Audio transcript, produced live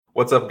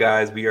What's up,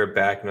 guys? We are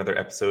back. Another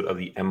episode of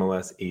the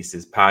MLS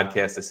Aces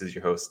podcast. This is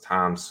your host,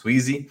 Tom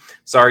Sweezy.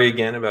 Sorry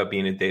again about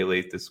being a day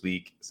late this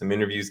week. Some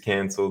interviews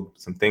canceled.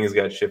 Some things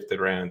got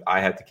shifted around. I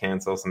had to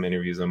cancel some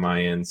interviews on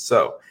my end.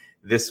 So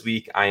this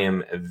week, I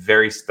am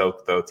very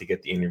stoked, though, to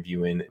get the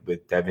interview in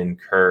with Devin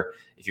Kerr.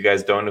 If you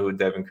guys don't know who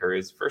Devin Kerr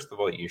is, first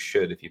of all, you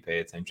should if you pay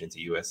attention to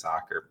U.S.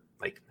 soccer,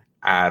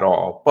 at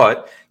all.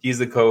 But he's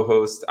the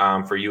co-host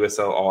for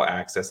USL All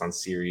Access on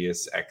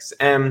Sirius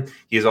XM.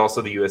 He is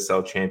also the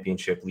USL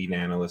Championship lead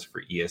analyst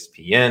for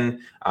ESPN.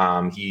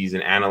 He's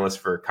an analyst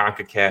for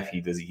CONCACAF.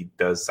 He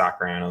does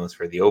soccer analyst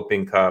for the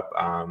Open Cup.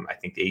 I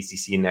think the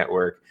ACC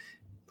network.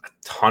 A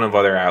ton of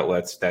other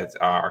outlets that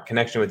are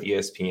connection with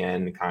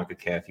ESPN,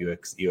 CONCACAF,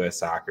 US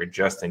Soccer,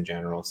 just in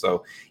general.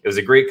 So it was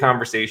a great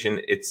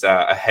conversation. It's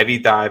a heavy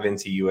dive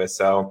into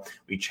USL.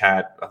 We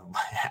chat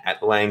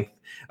at length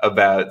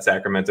about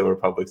Sacramento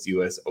Republic's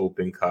US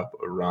Open Cup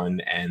run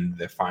and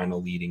the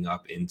final leading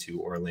up into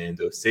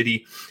Orlando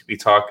City. We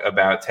talk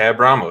about Tab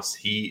Ramos.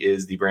 He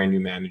is the brand new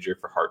manager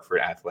for Hartford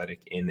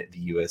Athletic in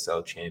the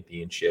USL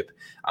Championship.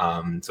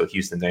 So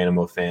Houston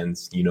Dynamo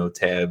fans, you know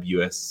Tab.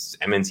 US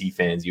MNT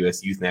fans,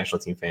 US Youth National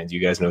Team fans, you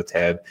guys know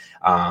Tab.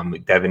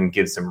 Devin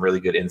gives some really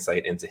good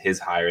insight into his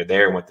hire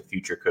there and what the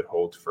future could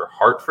hold for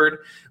Hartford.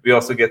 We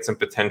also get some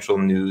potential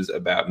news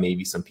about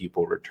maybe some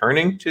people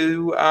returning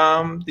to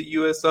the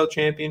USL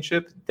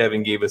Championship.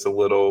 Devin gave us a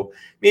little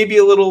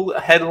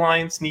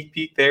headline sneak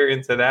peek there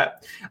into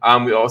that.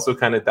 We also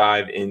kind of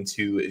dive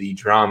into the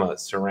drama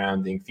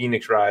surrounding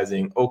Phoenix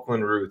Rising,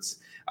 Oakland Roots,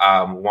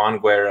 Juan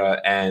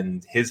Guerra,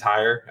 and his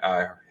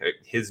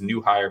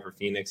new hire for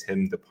Phoenix,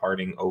 him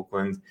departing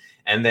Oakland.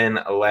 And then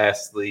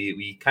lastly,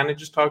 we kind of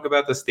just talk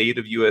about the state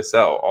of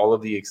USL, all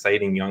of the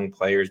exciting young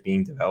players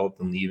being developed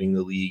and leaving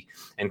the league,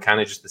 and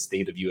kind of just the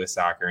state of US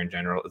soccer in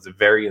general. It's a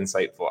very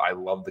insightful. I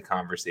love the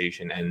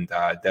conversation. And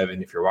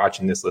Devin, if you're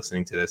watching this,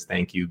 listening to this,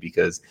 thank you,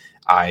 because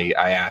I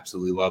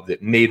absolutely loved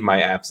it. Made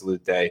my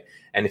absolute day.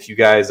 And if you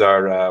guys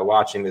are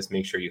watching this,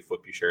 make sure you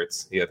flip your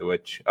shirts the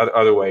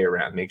other way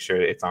around. Make sure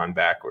it's on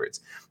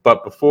backwards.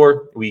 But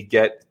before we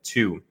get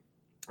to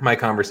my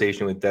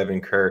conversation with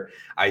Devin Kerr,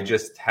 I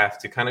just have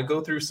to kind of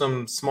go through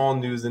some small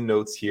news and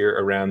notes here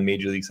around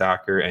Major League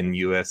Soccer and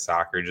U.S.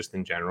 soccer just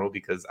in general,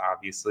 because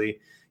obviously,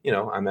 you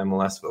know, I'm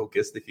MLS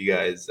focused. If you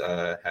guys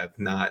have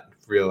not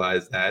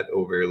realized that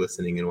over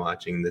listening and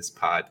watching this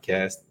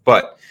podcast,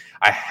 but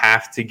I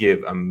have to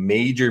give a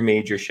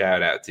major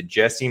shout out to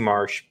Jesse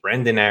Marsch,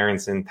 Brendan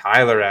Aronson,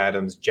 Tyler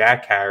Adams,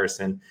 Jack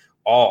Harrison,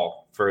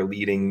 all for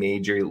leading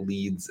Major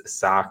Leagues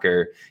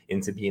Soccer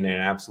into being an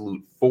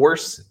absolute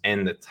force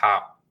and the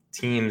top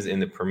teams in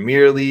the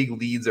Premier League.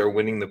 Leeds are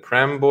winning the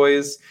Prem,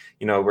 boys.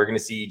 You know, we're going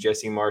to see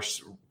Jesse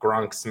Marsch,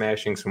 Gronk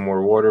smashing some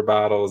more water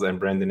bottles, and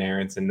Brendan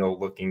Aronson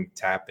looking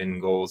tap-in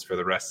goals for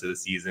the rest of the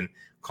season.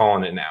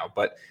 Calling it now.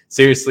 But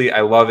seriously,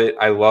 I love it.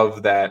 I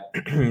love that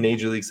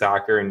Major League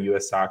Soccer and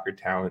U.S. soccer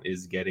talent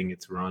is getting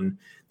its run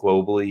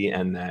globally,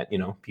 and that, you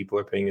know, people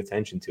are paying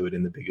attention to it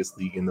in the biggest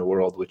league in the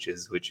world, which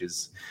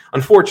is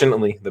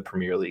unfortunately the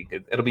Premier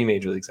League. It'll be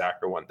Major League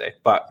Soccer one day.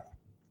 But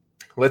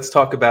let's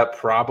talk about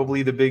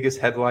probably the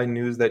biggest headline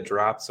news that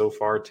dropped so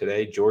far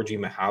today. Djordje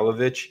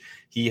Mihailovic.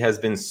 He has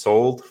been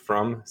sold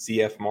from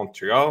CF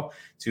Montreal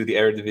to the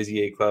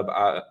Eredivisie club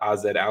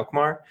AZ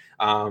Alkmaar.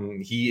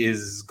 He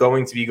is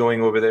going to be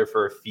going over there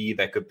for a fee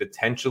that could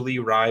potentially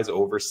rise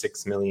over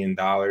 $6 million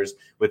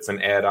with some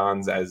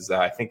add-ons, as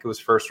I think it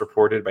was first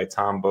reported by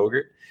Tom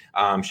Bogert.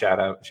 Shout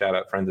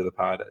out friend of the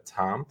pod,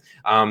 Tom.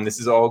 This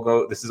is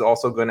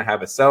also going to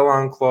have a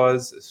sell-on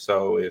clause.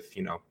 So if,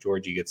 you know,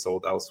 Djordje gets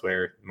sold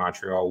elsewhere,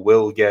 Montreal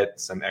will get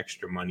some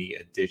extra money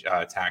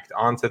tacked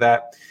onto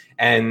that.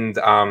 And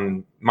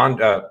not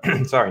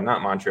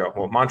Montreal.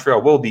 Well,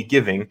 Montreal will be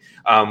giving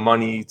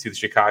money to the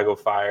Chicago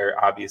Fire.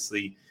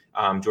 Obviously,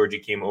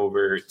 Djordje came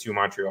over to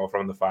Montreal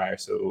from the Fire.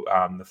 So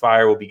the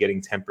Fire will be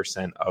getting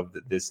 10% of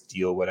this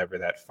deal, whatever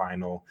that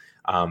final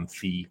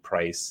fee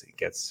price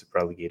gets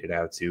relegated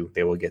out to.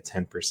 They will get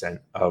 10%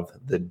 of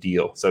the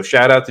deal. So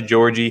shout out to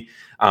Djordje.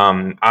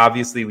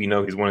 Obviously, we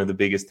know he's one of the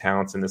biggest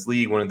talents in this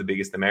league, one of the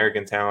biggest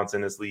American talents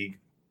in this league.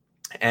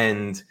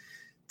 And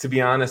to be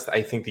honest,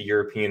 I think the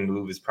European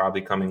move is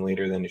probably coming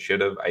later than it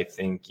should have. I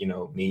think, you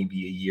know,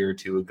 maybe a year or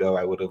two ago,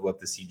 I would have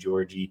loved to see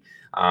Djordje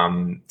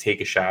take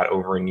a shot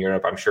over in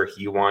Europe. I'm sure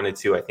he wanted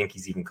to. I think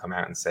he's even come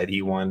out and said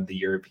he wanted the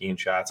European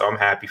shot. So I'm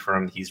happy for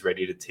him that he's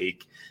ready to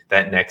take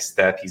that next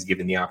step. He's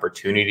given the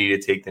opportunity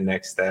to take the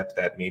next step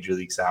that Major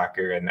League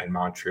Soccer and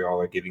Montreal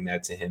are giving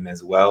that to him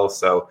as well.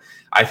 So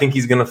I think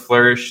he's going to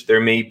flourish. There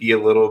may be a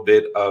little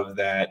bit of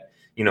that,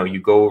 you know,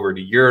 you go over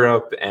to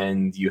Europe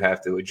and you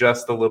have to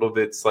adjust a little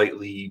bit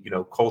slightly, you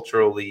know,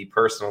 culturally,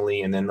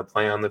 personally, and then the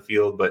play on the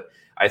field. But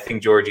I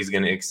think Djordje's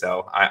going to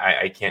excel.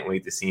 I can't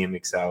wait to see him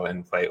excel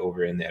and play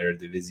over in the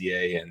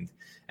Eredivisie,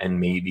 and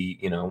maybe,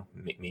 you know,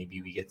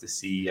 maybe we get to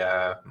see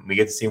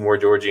more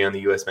Djordje on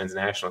the U.S. men's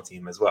national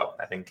team as well.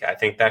 I think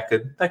that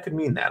could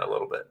mean that a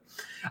little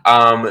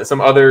bit.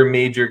 Some other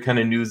major kind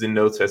of news and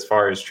notes as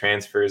far as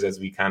transfers, as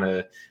we kind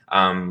of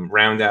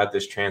Round out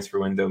this transfer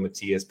window,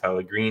 Matias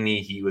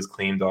Pellegrini. He was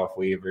claimed off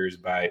waivers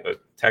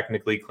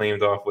technically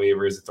claimed off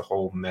waivers. It's a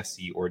whole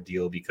messy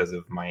ordeal because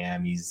of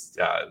Miami's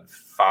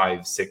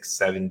 5, 6,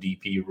 7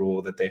 DP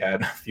rule that they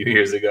had a few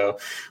years ago.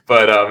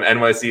 But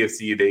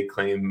NYCFC, they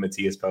claimed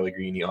Matias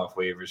Pellegrini off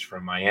waivers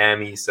from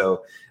Miami.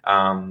 So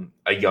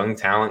a young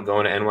talent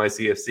going to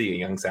NYCFC, a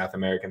young South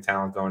American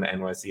talent going to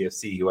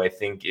NYCFC, who I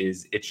think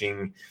is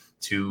itching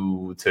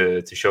to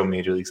show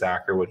Major League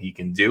Soccer what he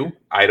can do.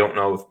 I don't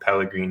know if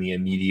Pellegrini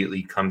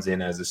immediately comes in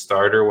as a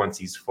starter once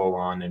he's full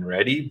on and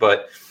ready,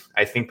 but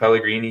I think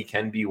Pellegrini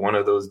can be one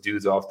of those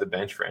dudes off the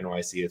bench for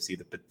NYCFC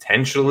to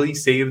potentially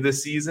save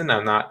this season.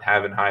 I'm not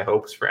having high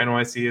hopes for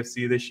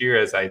NYCFC this year,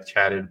 as I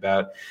chatted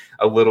about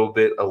a little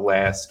bit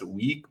last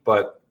week,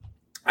 but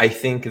I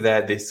think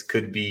that this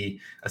could be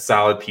a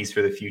solid piece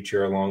for the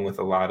future, along with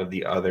a lot of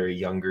the other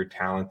younger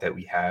talent that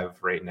we have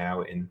right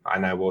now. And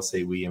I will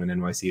say we, I'm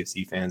an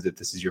NYCFC fans, if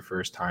this is your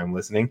first time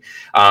listening,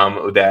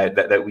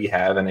 that we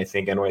have. And I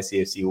think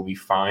NYCFC will be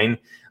fine,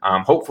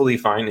 hopefully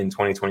fine in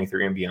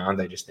 2023 and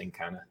beyond. I just think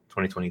kind of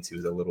 2022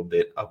 is a little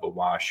bit of a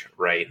wash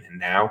right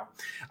now.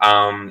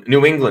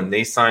 New England,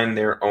 they signed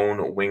their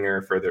own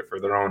winger for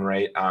their own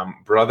right.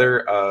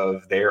 Brother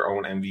of their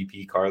own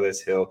MVP,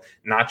 Carles Hill,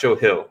 Nacho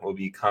Hill, will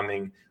be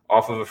coming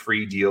off of a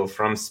free deal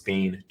from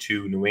Spain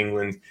to New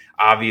England.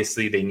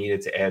 Obviously, they needed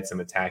to add some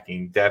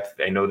attacking depth.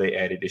 I know they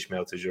added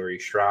Ismael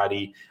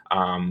Tajori-Shradi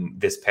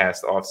this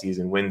past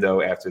offseason window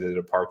after the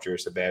departure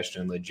of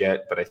Sebastian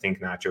Lletget, but I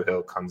think Nacho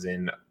Hill comes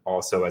in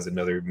also as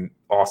another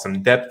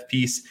awesome depth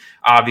piece.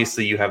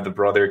 Obviously, you have the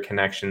brother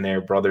connection there.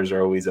 Brothers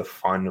are always a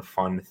fun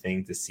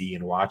thing to see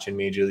and watch in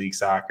Major League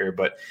Soccer,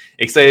 but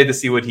excited to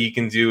see what he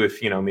can do.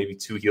 If, maybe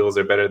two heels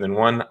are better than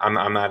one,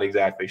 I'm not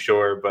exactly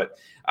sure, but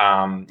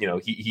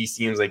he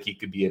seems like he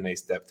could be a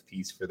nice depth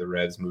piece for the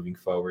Revs moving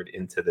forward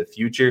into the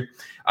future.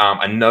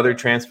 Another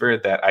transfer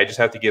that I just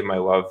have to give my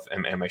love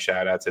and my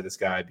shout out to this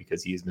guy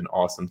because he has been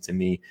awesome to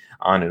me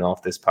on and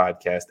off this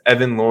podcast.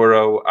 Evan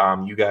Loro,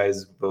 you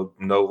guys will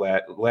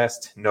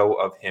know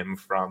of him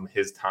from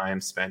his time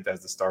spent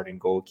as the starting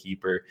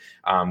goalkeeper,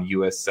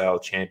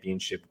 USL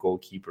Championship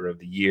Goalkeeper of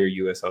the Year,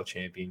 USL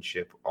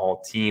Championship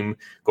All-Team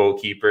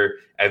Goalkeeper.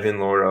 Evan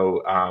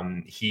Loro,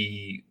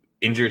 he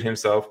injured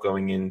himself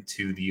going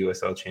into the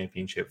USL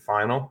Championship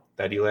final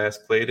that he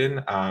last played in.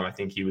 I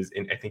think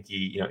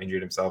he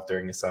injured himself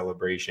during a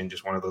celebration.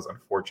 Just one of those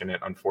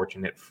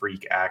unfortunate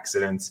freak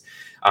accidents.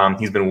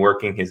 He's been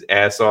working his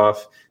ass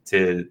off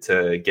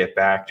to get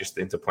back just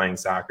into playing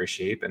soccer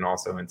shape and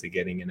also into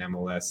getting an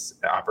MLS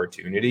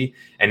opportunity.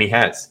 And he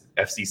has.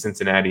 FC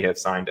Cincinnati have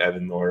signed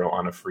Evan Loro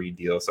on a free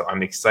deal. So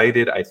I'm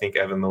excited. I think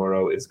Evan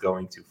Loro is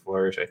going to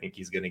flourish. I think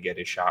he's going to get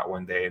a shot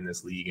one day in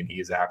this league, and he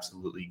is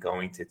absolutely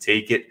going to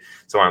take it.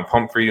 So I'm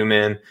pumped for you,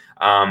 man.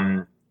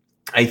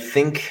 I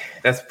think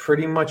that's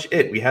pretty much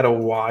it. We had a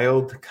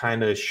wild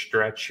kind of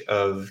stretch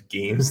of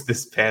games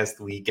this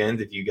past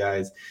weekend. If you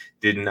guys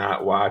did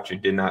not watch or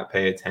did not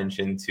pay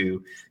attention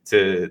to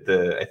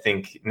I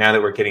think now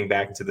that we're getting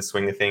back into the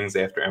swing of things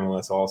after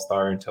MLS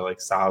All-Star into like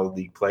solid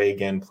league play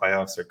again,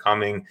 playoffs are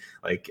coming.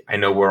 Like, I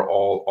know we're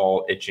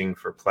all itching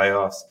for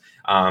playoffs.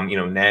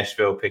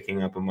 Nashville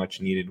picking up a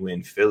much needed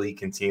win, Philly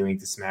continuing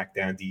to smack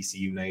down DC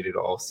United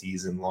all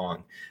season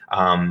long.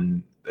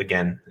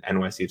 Again,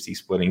 NYCFC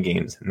splitting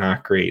games,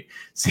 not great.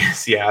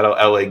 Seattle,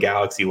 LA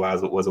Galaxy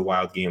was a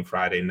wild game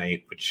Friday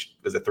night, which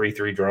was a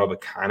 3-3 draw,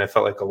 but kind of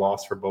felt like a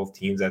loss for both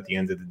teams at the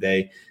end of the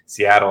day.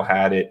 Seattle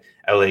had it.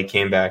 LA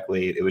came back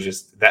late. It was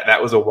just that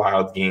was a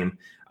wild game.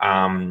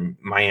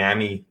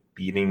 Miami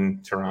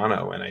beating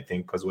Toronto, and I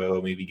think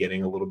Pozuelo may be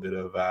getting a little bit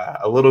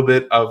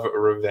of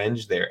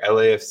revenge there.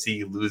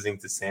 LAFC losing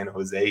to San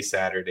Jose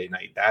Saturday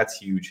night. That's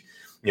huge.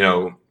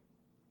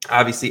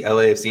 Obviously,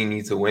 LAFC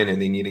needs to win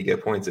and they need to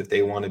get points if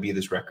they want to be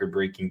this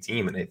record-breaking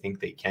team, and I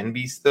think they can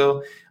be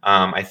still.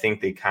 I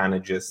think they kind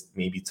of just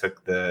maybe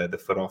took the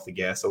foot off the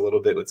gas a little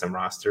bit with some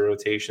roster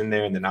rotation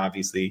there, and then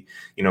obviously,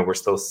 we're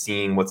still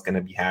seeing what's going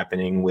to be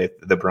happening with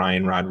the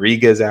Brian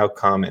Rodriguez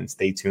outcome, and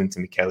stay tuned to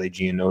Michele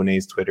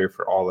Giannone's Twitter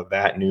for all of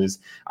that news.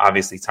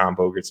 Obviously, Tom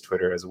Bogert's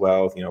Twitter as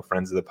well,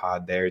 friends of the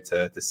pod there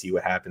to see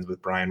what happens with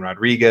Brian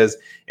Rodriguez.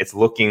 It's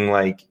looking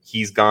like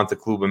he's gone to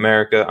Club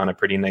America on a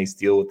pretty nice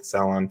deal with the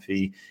sell-on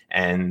fee,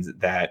 and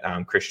that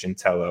Christian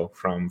Tello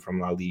from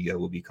La Liga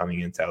will be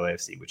coming into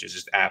LAFC, which is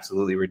just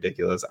absolutely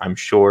ridiculous. I'm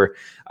sure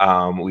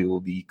we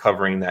will be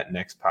covering that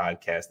next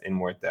podcast in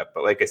more depth.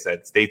 But like I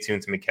said, stay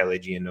tuned to Michele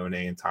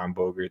Giannone and Tom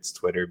Bogert's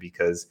Twitter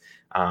because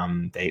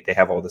they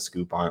have all the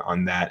scoop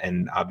on that.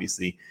 And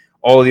obviously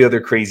all the other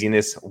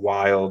craziness,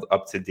 wild,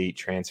 up-to-date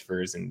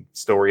transfers and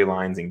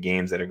storylines and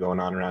games that are going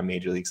on around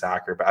Major League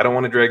Soccer. But I don't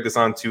want to drag this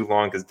on too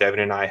long because Devin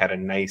and I had a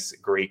nice,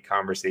 great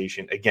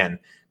conversation. Again,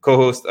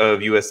 co-host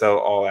of USL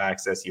All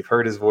Access. You've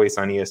heard his voice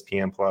on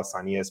ESPN Plus,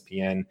 on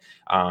ESPN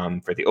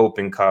for the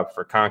Open Cup,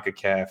 for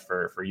CONCACAF,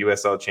 for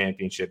USL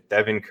Championship.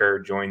 Devin Kerr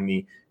joined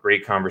me.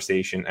 Great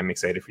conversation. I'm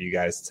excited for you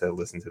guys to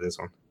listen to this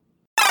one.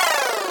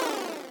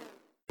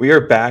 We are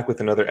back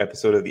with another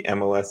episode of the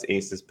MLS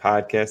Aces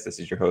podcast. This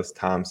is your host,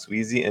 Tom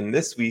Sweezy, and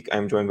this week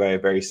I'm joined by a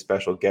very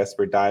special guest.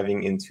 We're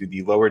diving into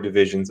the lower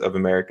divisions of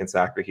American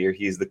soccer here.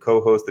 He is the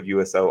co-host of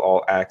USL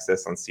All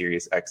Access on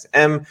Sirius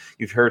XM.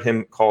 You've heard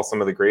him call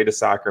some of the greatest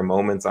soccer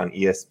moments on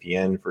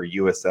ESPN for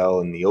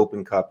USL and the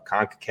Open Cup,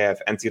 CONCACAF,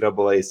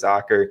 NCAA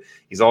soccer.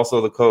 He's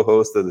also the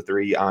co-host of the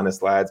Three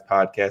Honest Lads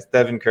podcast.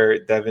 Devin Kerr.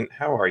 Devin,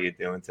 how are you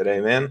doing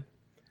today, man?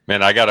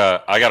 Man, I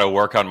gotta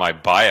work on my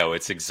bio.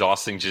 It's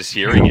exhausting just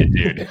hearing it,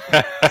 dude.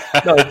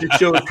 No, it just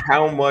shows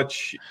how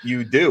much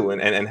you do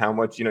and how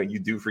much you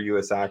do for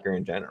U.S. soccer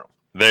in general.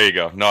 There you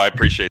go. No, I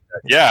appreciate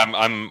that. Yeah,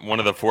 I'm one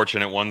of the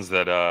fortunate ones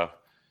that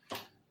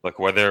look,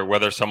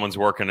 whether someone's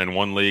working in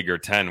one league or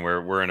 10,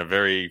 we're in a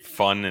very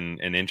fun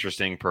and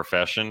interesting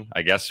profession.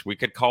 I guess we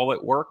could call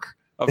it work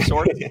of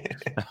sorts.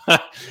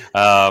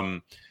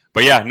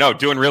 But yeah, no,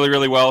 doing really,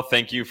 really well.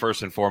 Thank you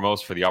first and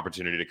foremost for the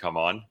opportunity to come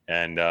on.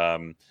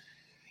 And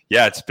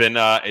yeah, it's been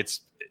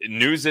it's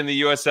news in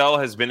the USL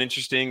has been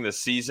interesting. The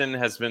season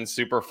has been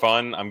super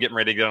fun. I'm getting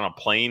ready to get on a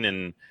plane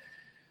in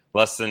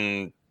less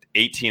than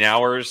 18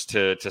 hours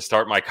to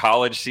start my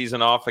college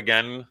season off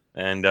again.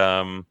 And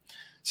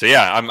so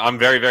yeah, I'm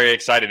very, very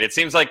excited. It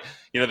seems like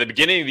the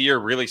beginning of the year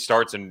really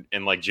starts in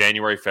like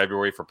January,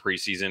 February for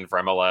preseason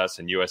for MLS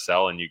and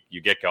USL, and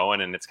you get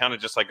going, and it's kind of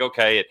just like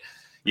okay.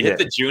 You hit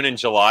the June and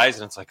Julys,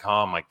 and it's like,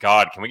 oh my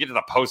God, can we get to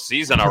the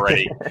postseason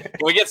already?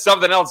 Can we get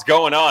something else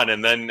going on?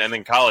 And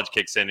then college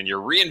kicks in, and you're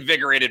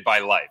reinvigorated by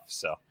life.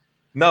 So,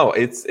 no,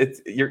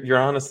 you're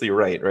honestly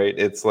right.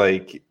 It's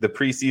like the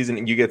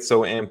preseason, you get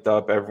so amped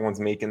up, everyone's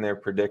making their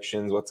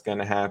predictions, what's going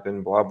to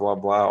happen, blah blah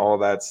blah, all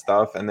that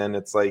stuff, and then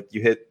it's like you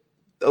hit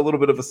a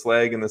little bit of a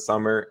slag in the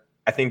summer.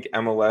 I think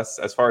MLS,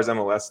 as far as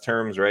MLS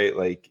terms, right,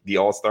 like the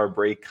All-Star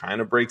break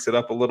kind of breaks it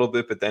up a little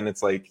bit, but then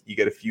it's like you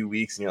get a few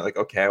weeks and you're like,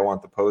 okay, I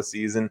want the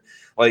postseason.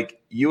 Like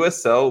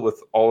USL,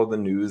 with all of the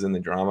news and the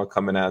drama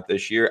coming out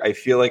this year, I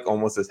feel like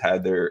almost has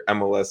had their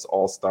MLS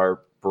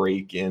All-Star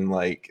break in,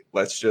 like,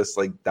 let's just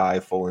like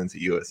dive full into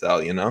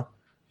USL,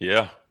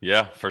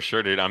 Yeah, for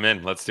sure, dude. I'm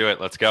in. Let's do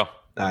it. Let's go.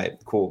 All right,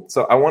 cool.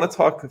 So I want to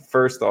talk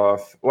first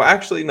off. Well,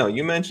 actually, no,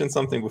 you mentioned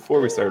something before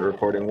we started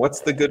recording.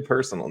 What's the good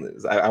personal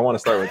news? I want to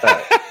start with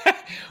that.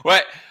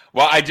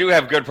 Well, I do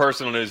have good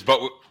personal news,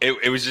 but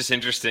it was just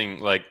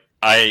interesting. Like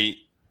I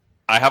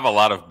have a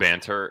lot of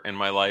banter in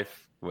my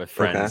life with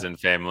friends and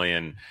family,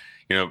 and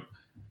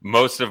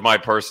most of my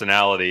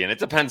personality, and it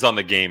depends on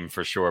the game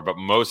for sure, but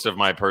most of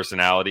my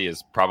personality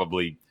is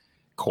probably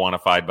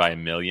quantified by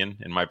 1 million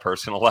in my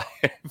personal life.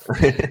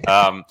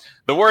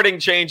 The wording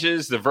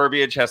changes, the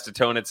verbiage has to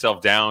tone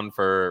itself down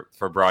for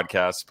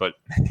broadcasts, but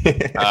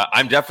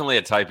I'm definitely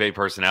a type A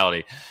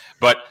personality.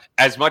 But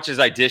as much as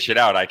I dish it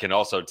out, I can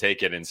also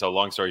take it. And so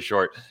long story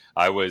short,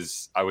 I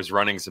was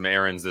running some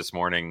errands this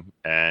morning,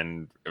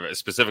 and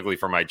specifically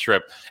for my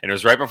trip, and it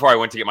was right before I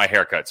went to get my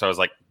haircut. So I was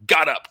like,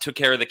 got up, took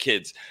care of the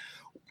kids,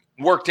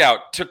 worked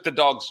out, took the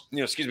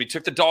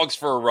dogs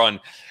for a run.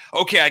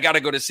 Okay, I got to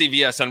go to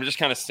CVS. I'm just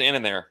kind of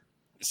standing there.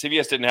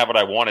 CVS didn't have what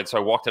I wanted, so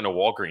I walked into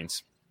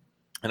Walgreens,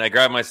 and I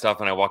grabbed my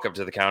stuff, and I walk up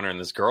to the counter, and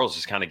this girl's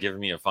just kind of giving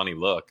me a funny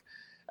look.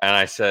 And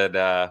I said,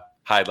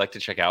 hi, I'd like to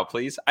check out,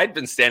 please. I'd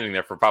been standing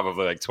there for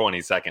probably like 20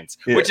 seconds,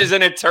 which is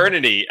an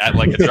eternity at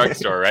like a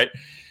drugstore, right?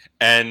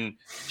 And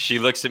she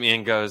looks at me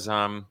and goes,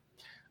 I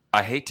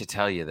hate to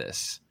tell you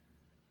this,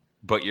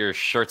 but your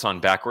shirt's on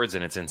backwards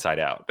and it's inside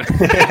out.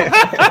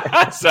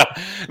 So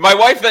my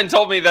wife then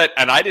told me that,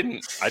 and I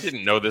didn't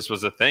know this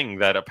was a thing,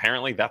 that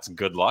apparently that's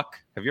good luck.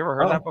 Have you ever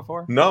heard that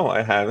before? No,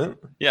 I haven't.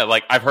 Yeah,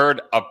 like I've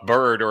heard a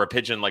bird or a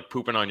pigeon like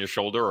pooping on your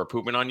shoulder or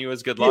pooping on you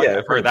is good luck. Yeah,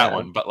 I've heard that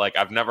one, but like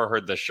I've never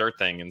heard the shirt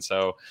thing. And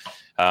so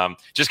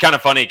just kind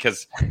of funny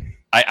because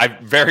I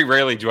very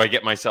rarely do I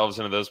get myself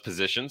into those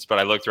positions, but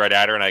I looked right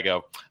at her and I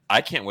go,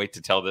 I can't wait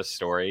to tell this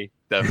story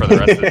for the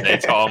rest of the day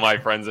to all my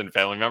friends and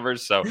family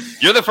members. So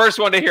you're the first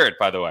one to hear it,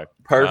 by the way.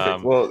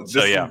 Perfect. Well, this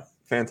is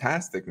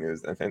fantastic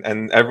news,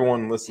 and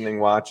everyone listening,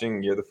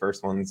 watching, you're the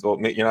first ones. Well,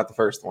 you're not the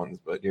first ones,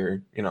 but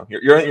you're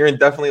in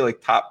definitely like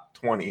top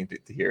 20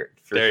 to hear it.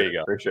 There you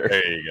go. For sure.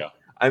 There you go.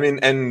 I mean,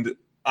 and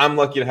I'm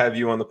lucky to have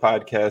you on the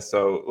podcast,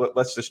 so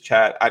let's just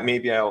chat.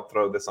 Maybe I'll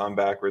throw this on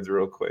backwards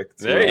real quick.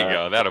 There you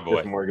go. That a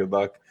boy. More good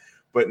luck.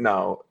 But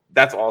no,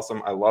 that's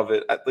awesome. I love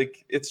it.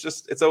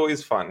 It's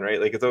always fun,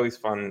 right? Like, it's always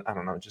fun, I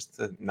don't know, just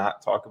to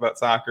not talk about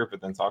soccer,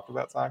 but then talk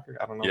about soccer.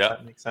 I don't know if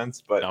that makes sense,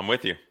 but I'm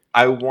with you.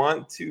 I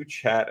want to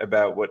chat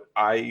about what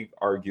I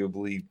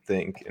arguably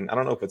think, and I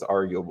don't know if it's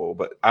arguable,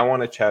 but I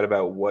want to chat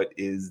about what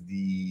is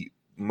the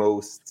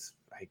most,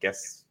 I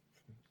guess,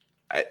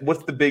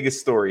 what's the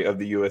biggest story of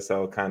the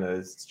USL kind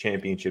of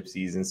championship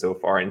season so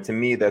far? And to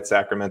me, that's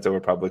Sacramento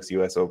Republic's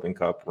US Open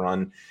Cup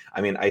run.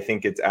 I mean, I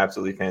think it's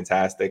absolutely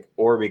fantastic.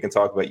 Or we can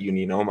talk about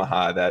Union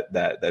Omaha,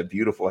 that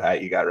beautiful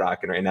hat you got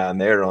rocking right now in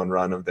their own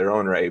run of their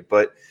own right.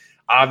 But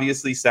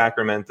obviously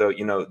Sacramento,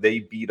 they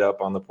beat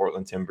up on the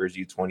Portland Timbers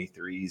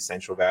U23s,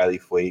 Central Valley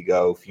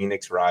Fuego,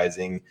 Phoenix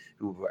Rising,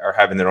 who are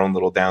having their own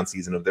little down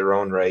season of their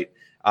own right.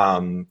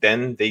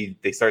 Then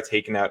they start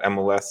taking out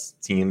MLS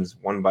teams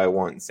one by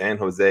one, San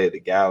Jose, the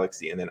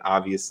Galaxy, and then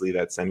obviously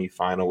that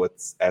semifinal with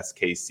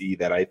SKC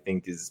that I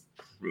think is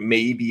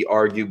maybe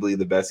arguably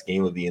the best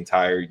game of the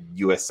entire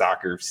U.S.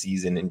 soccer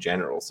season in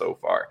general so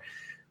far.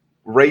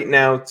 Right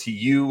now, to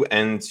you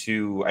and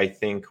to, I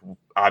think,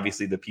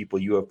 obviously the people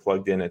you have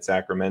plugged in at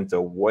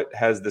Sacramento, what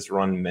has this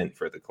run meant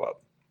for the club?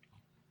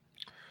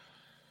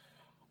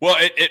 Well,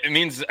 it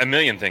means a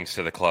million things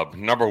to the club.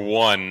 Number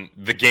one,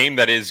 the game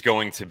that is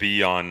going to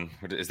be on,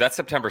 is that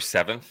September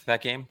 7th,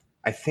 that game?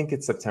 I think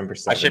it's September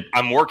 7th.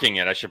 I'm working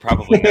it. I should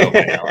probably know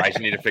by now. I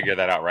should need to figure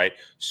that out, right?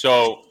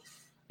 So,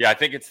 yeah, I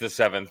think it's the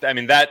 7th. I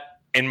mean, that,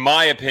 in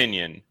my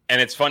opinion, and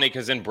it's funny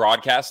because in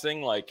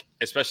broadcasting, like,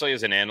 especially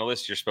as an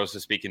analyst, you're supposed to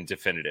speak in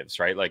definitives,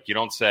 right? Like, you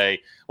don't say,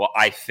 well,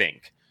 I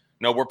think.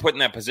 No, we're put in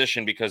that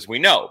position because we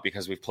know,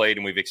 because we've played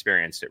and we've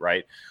experienced it,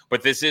 right?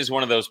 But this is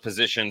one of those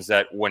positions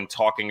that when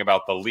talking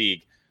about the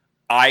league,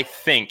 I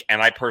think,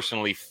 and I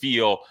personally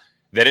feel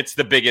that it's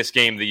the biggest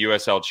game the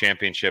USL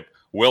Championship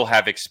will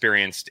have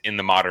experienced in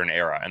the modern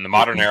era. And the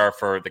modern era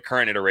for the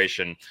current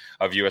iteration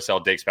of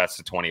USL dates back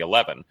to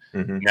 2011.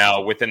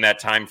 Now, within that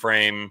time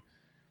frame,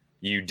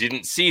 you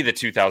didn't see the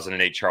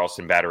 2008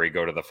 Charleston Battery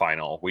go to the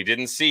final. We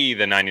didn't see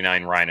the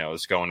 99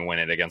 Rhinos go and win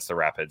it against the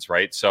Rapids,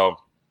 right? So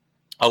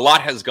a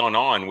lot has gone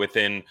on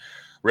within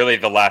really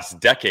the last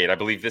decade. I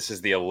believe this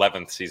is the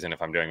 11th season,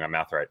 if I'm doing my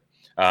math right.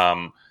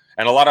 And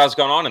a lot has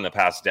gone on in the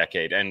past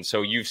decade. And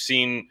so you've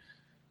seen,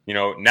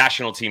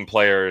 national team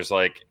players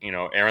like,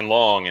 Aaron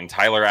Long and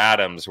Tyler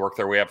Adams work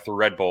their way up through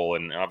Red Bull.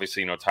 And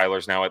obviously,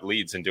 Tyler's now at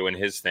Leeds and doing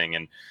his thing.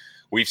 And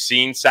we've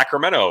seen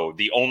Sacramento,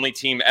 the only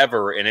team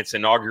ever in its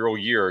inaugural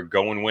year,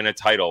 go and win a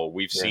title.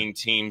 We've seen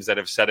teams that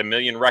have set a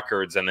million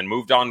records and then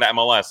moved on to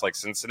MLS, like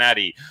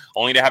Cincinnati,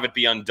 only to have it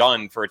be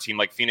undone for a team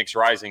like Phoenix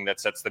Rising that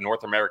sets the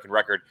North American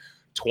record,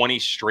 20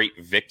 straight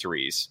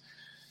victories.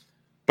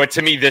 But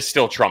to me, this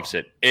still trumps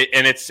it.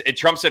 It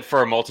trumps it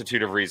for a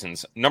multitude of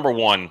reasons. Number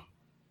one,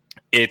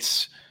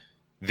 it's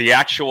the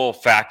actual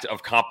fact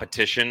of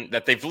competition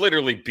that they've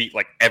literally beat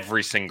like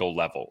every single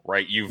level,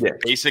 right? You've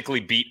basically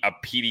beat a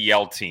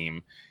PDL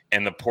team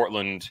and the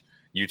Portland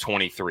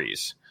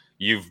U23s.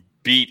 You've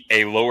beat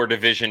a lower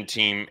division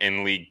team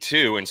in League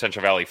Two in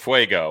Central Valley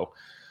Fuego,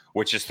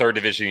 which is third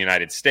division in the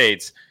United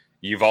States.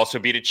 You've also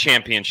beat a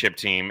championship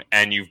team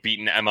and you've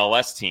beaten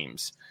MLS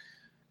teams.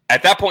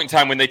 At that point in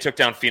time, when they took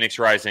down Phoenix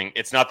Rising,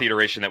 it's not the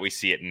iteration that we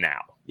see it now.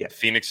 Yeah,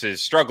 Phoenix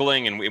is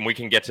struggling and we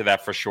can get to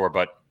that for sure,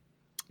 but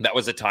that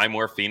was a time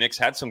where Phoenix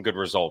had some good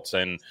results,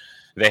 and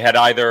they had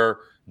either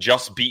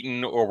just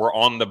beaten or were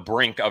on the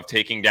brink of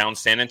taking down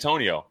San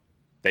Antonio.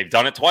 They've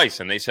done it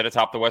twice, and they sit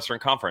atop the Western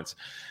Conference.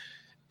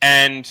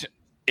 And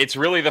it's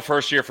really the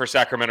first year for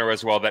Sacramento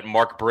as well that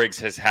Mark Briggs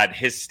has had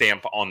his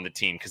stamp on the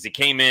team, because he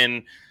came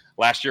in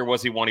last year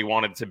was he one he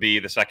wanted to be,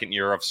 the second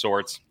year of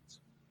sorts.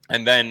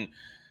 And then,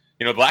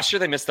 last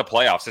year they missed the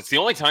playoffs. It's the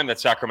only time that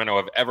Sacramento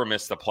have ever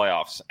missed the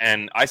playoffs.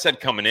 And I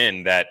said coming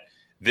in that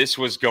this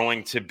was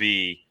going to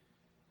be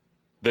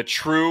the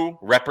true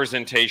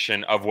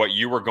representation of what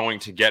you were going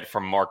to get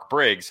from Mark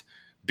Briggs,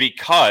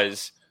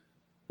 because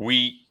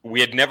we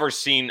had never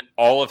seen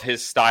all of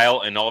his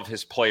style and all of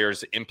his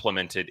players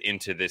implemented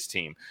into this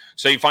team.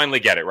 So you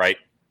finally get it, right?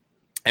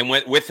 And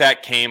with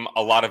that came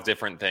a lot of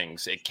different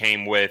things. It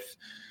came with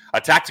a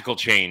tactical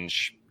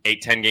change.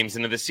 8-10 games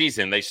into the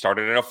season, they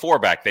started at a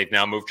 4-back. They've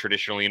now moved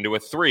traditionally into a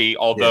 3,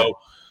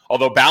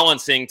 although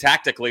balancing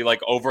tactically, like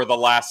over the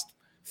last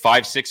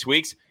 5-6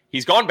 weeks,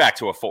 he's gone back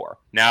to a 4.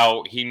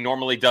 Now, he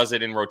normally does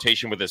it in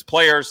rotation with his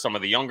players, some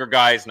of the younger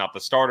guys, not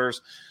the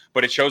starters,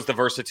 but it shows the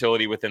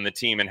versatility within the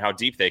team and how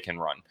deep they can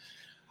run.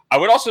 I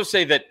would also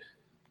say that,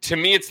 to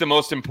me, it's the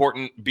most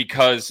important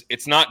because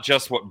it's not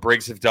just what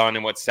Briggs have done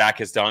and what Sac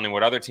has done and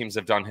what other teams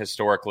have done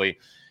historically.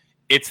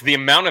 It's the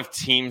amount of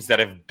teams that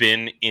have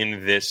been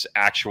in this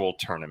actual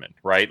tournament,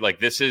 right? Like,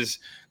 this is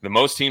the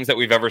most teams that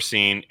we've ever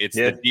seen. It's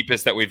the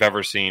deepest that we've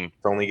ever seen.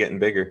 It's only getting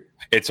bigger.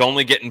 It's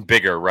only getting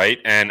bigger, right?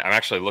 And I'm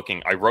actually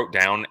looking. I wrote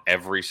down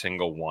every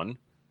single one.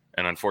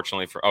 And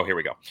unfortunately here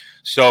we go.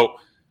 So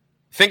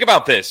think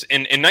about this.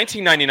 In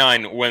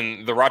 1999,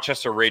 when the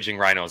Rochester Raging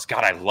Rhinos,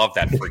 God, I love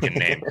that freaking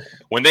name.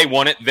 When they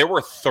won it, there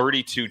were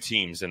 32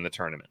 teams in the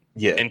tournament.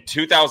 Yeah. In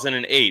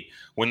 2008,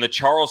 when the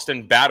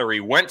Charleston Battery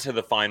went to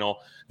the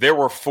final, there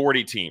were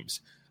 40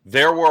 teams.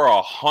 There were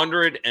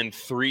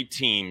 103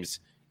 teams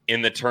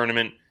in the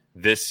tournament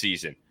this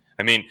season.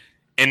 I mean,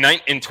 in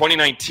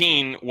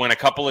 2019, when a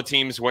couple of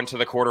teams went to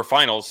the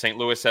quarterfinals, St.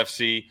 Louis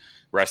FC,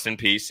 rest in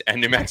peace,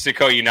 and New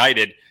Mexico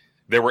United,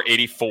 there were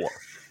 84,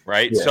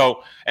 right? Yeah.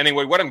 So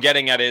anyway, what I'm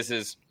getting at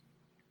is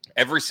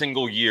every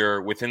single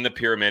year within the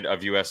pyramid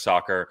of U.S.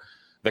 soccer,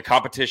 the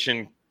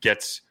competition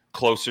gets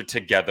closer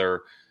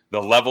together,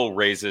 the level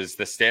raises,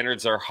 the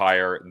standards are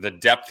higher, the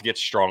depth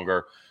gets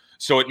stronger.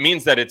 So it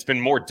means that it's been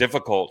more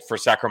difficult for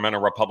Sacramento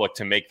Republic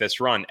to make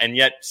this run. And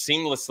yet,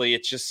 seamlessly,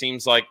 it just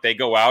seems like they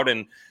go out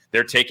and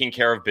they're taking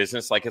care of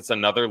business like it's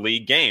another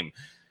league game.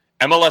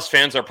 MLS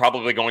fans are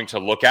probably going to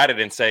look at it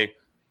and say,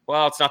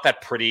 well, it's not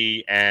that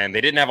pretty, and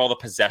they didn't have all the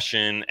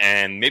possession,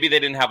 and maybe they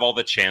didn't have all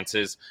the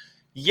chances.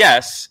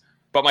 Yes,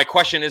 but my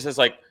question is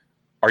like,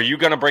 are you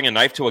going to bring a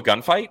knife to a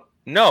gunfight?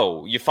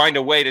 No, you find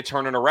a way to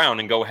turn it around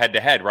and go head to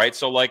head, right?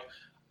 So like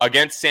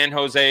against San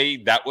Jose,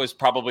 that was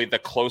probably the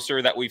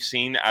closer that we've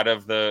seen out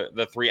of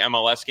the 3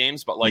 MLS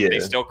games, but like they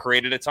still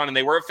created a ton and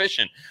they were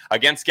efficient.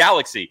 Against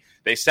Galaxy,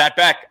 they sat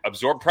back,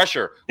 absorbed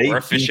pressure, were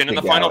efficient in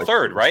the final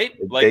third, right?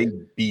 Like they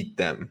beat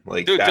them.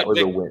 Like dude, that was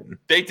a win.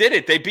 They did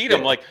it. They beat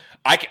them. Like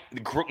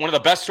one of the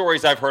best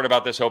stories I've heard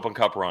about this Open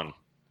Cup run.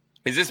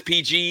 Is this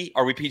PG?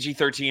 Are we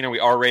PG-13? Are we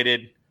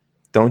R-rated?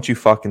 Don't you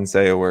fucking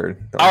say a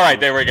word. All right,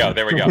 there we go.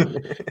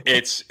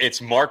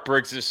 It's Mark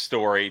Briggs'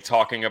 story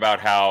talking about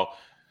how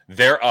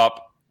they're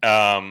up.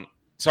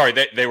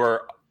 They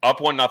were up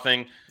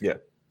 1-0. Yeah.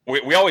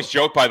 We always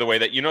joke, by the way,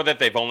 that that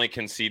they've only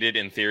conceded,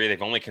 in theory,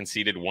 they've only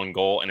conceded one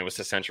goal, and it was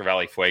to Central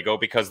Valley Fuego,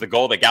 because the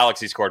goal that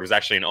Galaxy scored was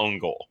actually an own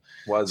goal.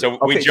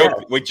 We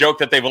joke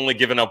that they've only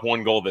given up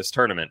one goal this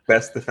tournament.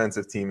 Best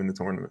defensive team in the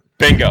tournament.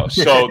 Bingo.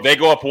 So they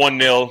go up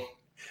 1-0.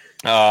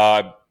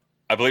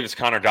 I believe it's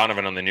Connor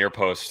Donovan on the near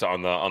post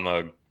on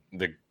the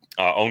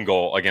own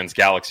goal against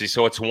Galaxy.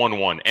 So it's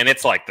 1-1, and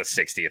it's like the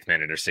 60th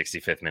minute or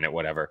 65th minute,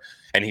 whatever.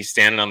 And he's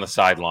standing on the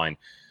sideline,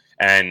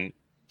 and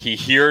he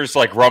hears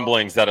like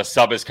rumblings that a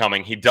sub is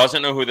coming. He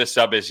doesn't know who the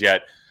sub is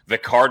yet. The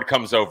card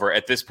comes over.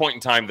 At this point in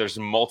time, there's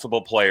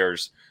multiple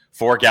players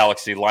for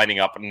Galaxy lining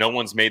up. No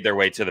one's made their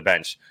way to the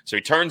bench. So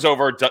he turns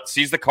over,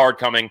 sees the card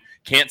coming,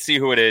 can't see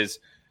who it is,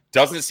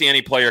 doesn't see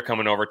any player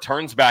coming over,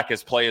 turns back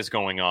as play is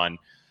going on.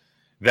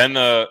 Then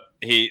the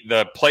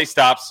play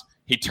stops.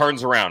 He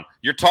turns around.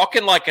 You're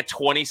talking like a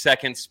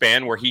 20-second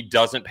span where he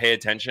doesn't pay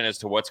attention as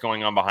to what's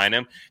going on behind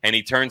him, and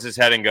he turns his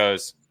head and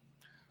goes,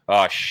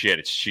 "Oh shit,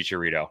 it's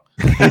Chicharito."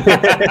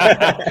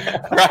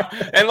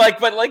 Right? And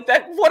but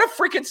that, what a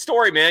freaking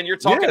story, man! You're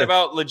talking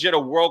about legit a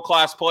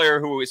world-class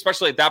player who,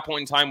 especially at that point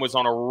in time, was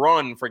on a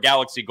run for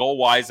Galaxy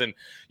goal-wise, and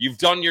you've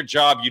done your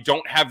job. You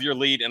don't have your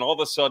lead, and all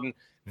of a sudden,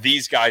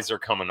 these guys are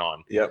coming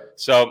on. Yep.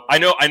 So I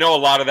know a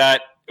lot of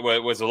that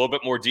was a little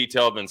bit more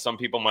detailed than some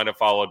people might have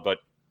followed, but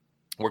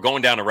we're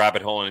going down a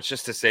rabbit hole, and it's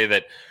just to say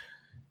that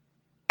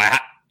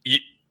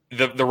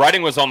the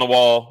writing was on the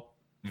wall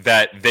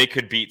that they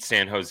could beat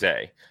San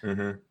Jose.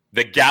 Mm-hmm.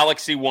 The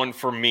Galaxy one,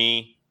 for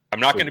me, I'm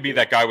not going to be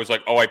that guy who was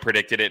like, oh, I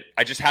predicted it.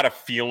 I just had a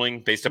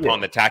feeling based upon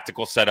the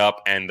tactical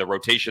setup and the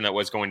rotation that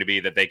was going to be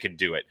that they could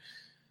do it.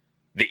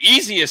 The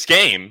easiest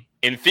game,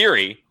 in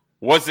theory,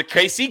 was the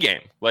KC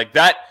game. Like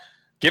that,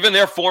 given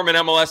their form in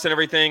MLS and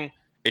everything,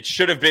 it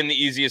should have been the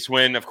easiest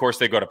win. Of course,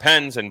 they go to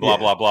Pens and blah,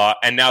 blah, blah.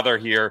 And now they're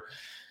here.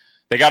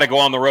 They got to go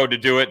on the road to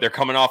do it. They're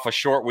coming off a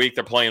short week.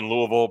 They're playing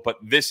Louisville. But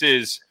this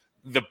is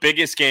the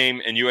biggest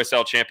game in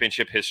USL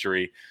Championship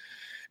history.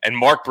 And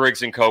Mark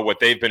Briggs and co., what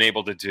they've been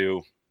able to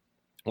do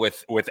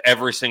with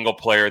every single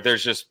player.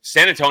 There's just –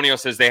 San Antonio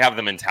says they have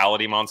the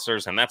mentality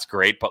monsters, and that's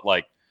great. But,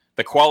 like,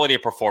 the quality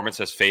of performance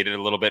has faded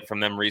a little bit from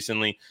them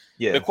recently.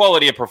 Yeah. The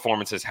quality of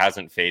performances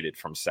hasn't faded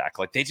from SAC.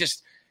 Like, they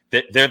just –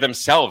 they're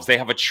themselves. They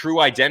have a true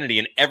identity,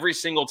 and every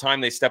single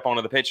time they step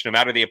onto the pitch, no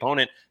matter the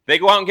opponent, they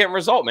go out and get a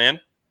result, man.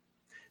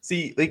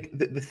 See, like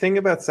the thing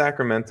about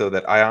Sacramento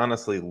that I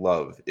honestly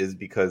love is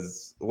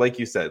because, like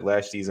you said,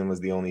 last season was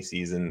the only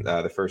season,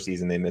 the first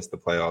season they missed the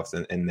playoffs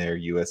in their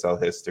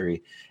USL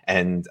history.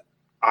 And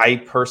I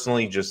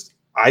personally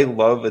I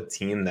love a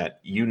team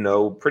that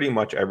pretty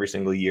much every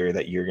single year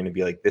that you're going to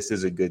be like, this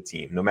is a good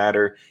team. No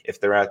matter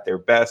if they're at their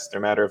best, no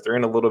matter if they're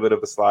in a little bit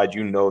of a slide,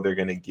 they're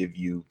going to give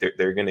you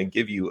they're going to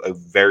give you a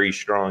very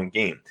strong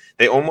game.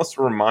 They almost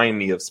remind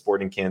me of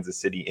Sporting Kansas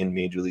City in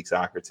Major League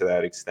Soccer to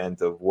that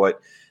extent of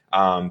what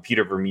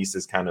Peter Vermees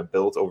has kind of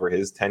built over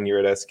his tenure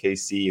at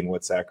SKC and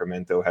what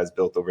Sacramento has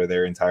built over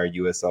their entire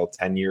USL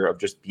tenure of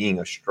just being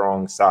a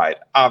strong side.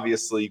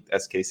 Obviously,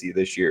 SKC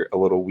this year, a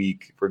little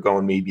weak. We're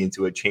going maybe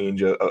into a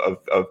change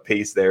of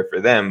pace there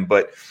for them.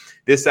 But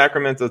this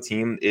Sacramento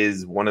team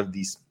is one of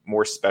these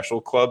more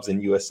special clubs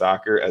in U.S.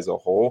 soccer as a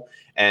whole.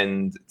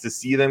 And to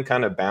see them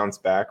kind of bounce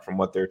back from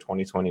what their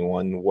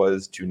 2021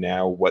 was to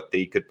now what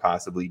they could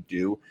possibly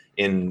do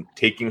in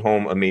taking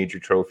home a major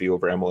trophy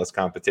over MLS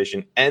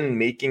competition and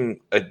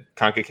making a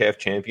CONCACAF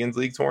Champions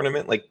League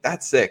tournament, like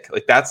that's sick.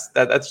 Like that's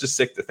just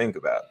sick to think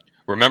about.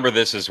 Remember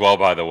this as well,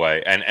 by the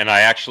way. And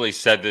I actually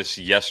said this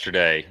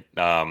yesterday,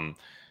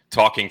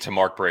 talking to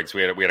Mark Briggs.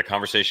 We had a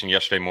conversation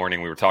yesterday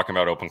morning. We were talking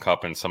about Open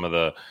Cup and some of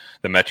the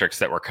metrics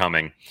that were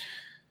coming.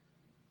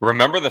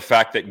 Remember the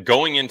fact that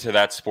going into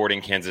that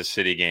Sporting Kansas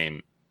City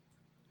game,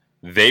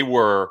 they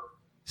were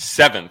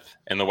 7th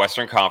in the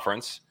Western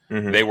Conference.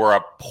 Mm-hmm. They were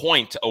a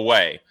point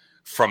away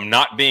from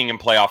not being in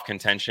playoff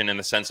contention in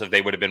the sense of they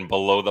would have been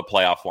below the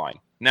playoff line.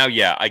 Now,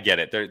 yeah, I get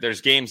it.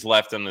 There's games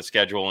left in the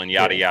schedule and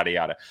yada, yada,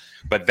 yada.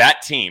 But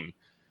that team,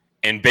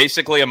 in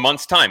basically a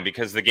month's time,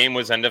 because the game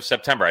was end of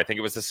September. I think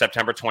it was the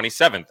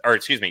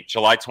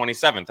July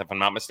 27th, if I'm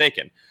not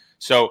mistaken.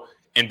 So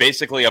in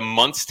basically a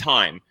month's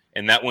time,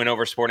 in that win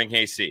over Sporting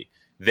KC,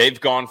 they've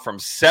gone from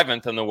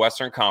 7th in the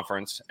Western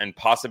Conference and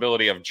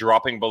possibility of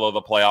dropping below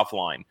the playoff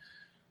line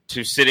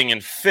to sitting in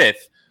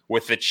 5th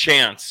with the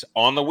chance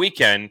on the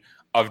weekend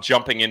of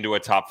jumping into a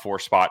top 4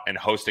 spot and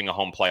hosting a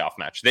home playoff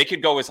match. They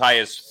could go as high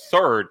as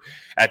 3rd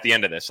at the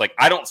end of this. Like,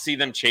 I don't see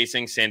them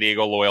chasing San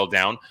Diego Loyal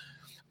down,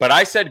 but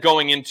I said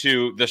going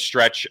into the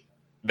stretch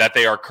that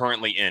they are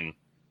currently in,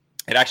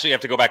 and actually you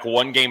have to go back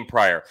one game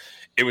prior.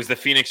 It was the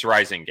Phoenix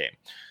Rising game.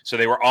 So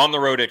they were on the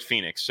road at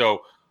Phoenix.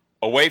 So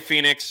away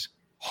Phoenix,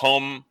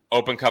 home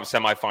Open Cup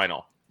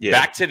semifinal. Yeah.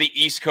 Back to the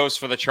East Coast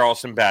for the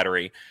Charleston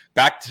Battery.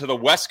 Back to the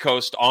West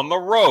Coast on the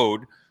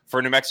road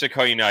for New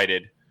Mexico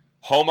United.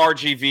 Home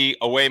RGV,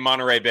 away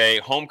Monterey Bay,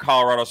 home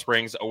Colorado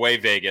Springs, away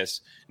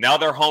Vegas. Now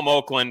they're home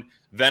Oakland,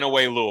 then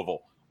away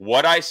Louisville.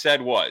 What I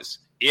said was,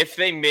 if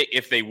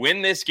they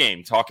win this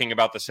game, talking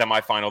about the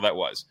semifinal that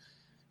was,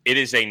 it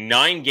is a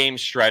 9-game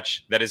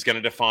stretch that is going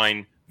to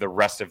define the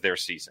rest of their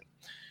season.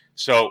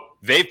 So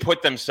they've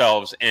put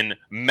themselves in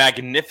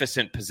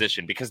magnificent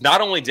position because not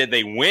only did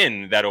they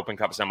win that Open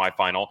Cup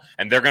semifinal,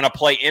 and they're going to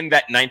play in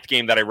that 9th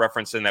game that I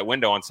referenced in that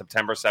window on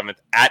September 7th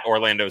at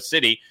Orlando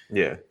City.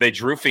 Yeah, they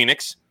drew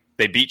Phoenix.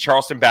 They beat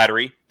Charleston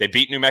Battery. They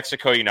beat New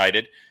Mexico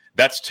United.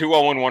 That's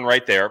 2-0-1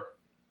 right there.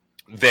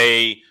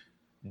 They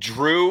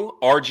drew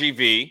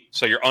RGV,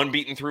 so you're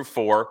unbeaten through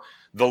 4.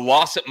 The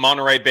loss at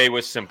Monterey Bay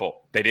was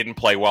simple. They didn't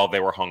play well. They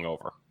were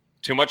hungover.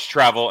 Too much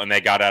travel, and they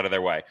got out of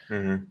their way.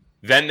 Mm-hmm.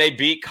 Then they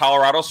beat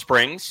Colorado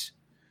Springs,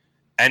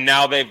 and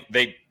now they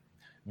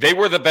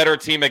were the better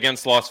team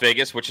against Las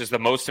Vegas, which is the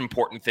most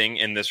important thing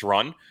in this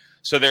run.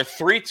 So they're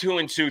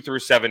 3-2-2 through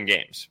 7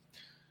 games.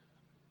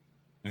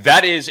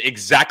 That is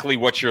exactly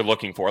what you're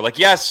looking for. Like,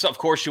 yes, of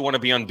course you want to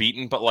be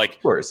unbeaten, but like,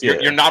 of course, yeah.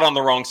 You're not on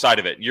the wrong side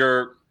of it.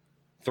 You're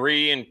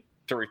 3,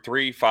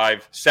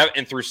 5, 7,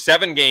 and through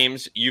 7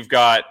 games, you've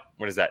got,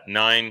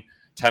 9,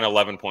 10,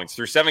 11 points.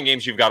 Through 7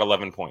 games, you've got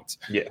 11 points.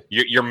 Yeah.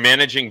 You're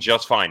managing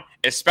just fine,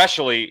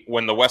 especially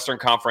when the Western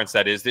Conference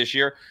that is this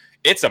year,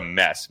 it's a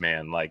mess,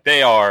 man. Like,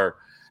 the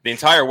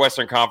entire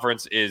Western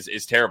Conference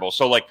is terrible.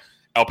 So, like,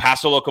 El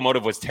Paso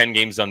Locomotive was 10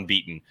 games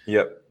unbeaten.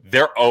 Yep.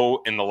 They're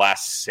 0 in the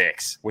last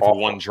 6 with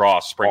one draw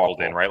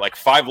sprinkled in, right? Like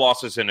 5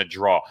 losses and a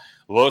draw.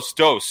 Los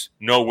Dos,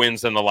 no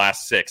wins in the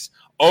last 6.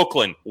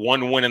 Oakland,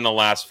 1 win in the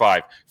last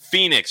 5.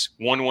 Phoenix,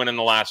 1 win in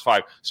the last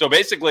 5. So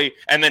basically,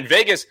 and then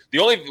Vegas, the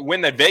only win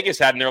that Vegas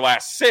had in their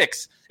last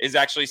 6 is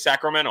actually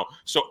Sacramento.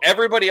 So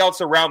everybody else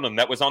around them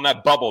that was on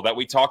that bubble that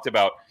we talked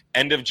about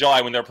end of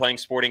July when they're playing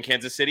Sporting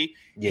Kansas City,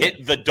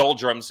 hit the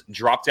doldrums,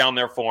 dropped down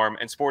their form,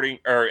 and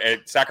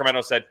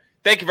Sacramento said,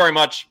 "Thank you very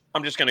much.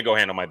 I'm just going to go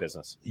handle my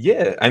business."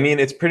 Yeah, I mean,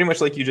 it's pretty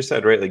much like you just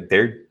said, right? Like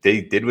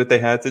they did what they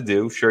had to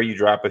do. Sure, you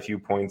drop a few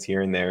points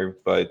here and there,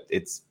 but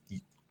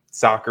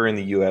soccer in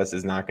the U.S.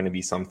 is not going to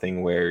be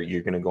something where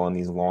you're going to go on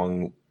these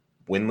long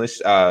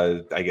winless,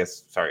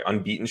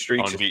 unbeaten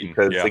streaks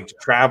because like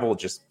travel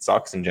just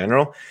sucks in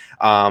general.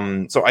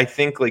 So I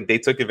think like they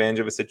took advantage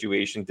of a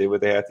situation, did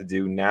what they had to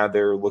do. Now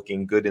they're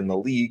looking good in the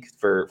league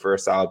for a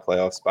solid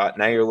playoff spot.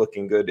 Now you're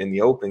looking good in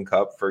the Open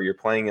Cup you're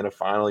playing in a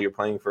final, you're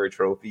playing for a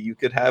trophy. You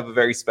could have a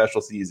very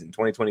special season.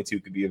 2022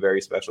 could be a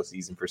very special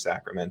season for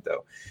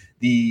Sacramento.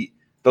 The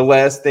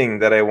last thing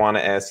that I want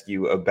to ask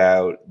you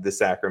about the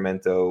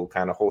Sacramento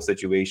kind of whole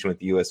situation with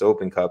the U.S.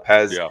 Open Cup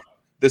has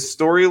the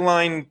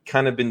storyline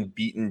kind of been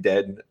beaten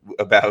dead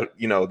about,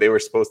 they were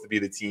supposed to be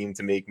the team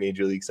to make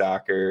Major League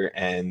Soccer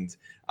and,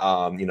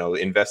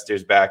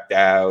 investors backed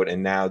out.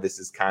 And now this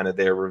is kind of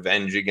their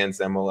revenge against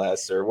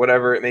MLS or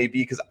whatever it may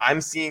be. Because I'm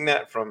seeing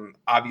that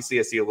obviously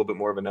I see a little bit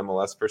more of an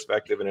MLS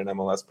perspective and an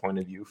MLS point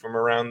of view from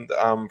around,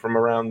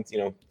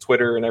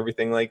 Twitter and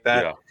everything like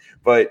that. Yeah.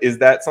 But is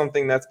that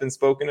something that's been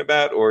spoken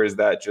about, or is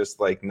that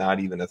just like not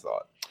even a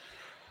thought?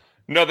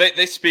 No,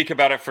 they speak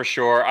about it for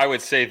sure. I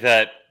would say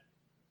that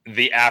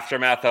the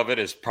aftermath of it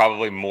is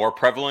probably more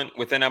prevalent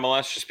within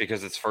MLS just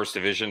because it's first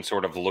division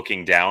sort of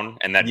looking down,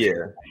 and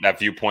that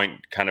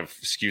viewpoint kind of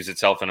skews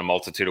itself in a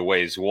multitude of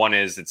ways. One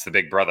is it's the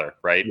big brother,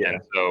 right? Yeah.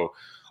 And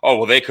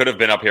so, they could have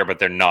been up here, but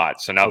they're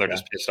not. So now they're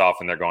just pissed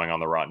off and they're going on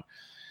the run.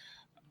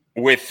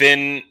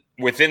 Within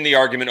the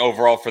argument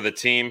overall for the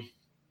team,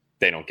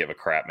 they don't give a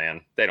crap,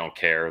 man. They don't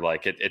care.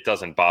 Like it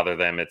doesn't bother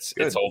them. It's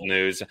old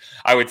news.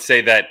 I would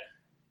say that,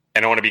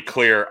 and I want to be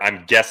clear,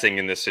 I'm guessing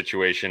in this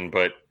situation,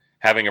 but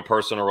having a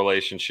personal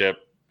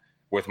relationship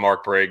with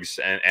Mark Briggs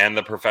and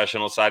the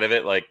professional side of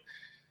it, like,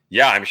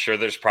 yeah, I'm sure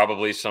there's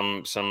probably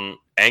some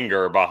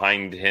anger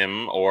behind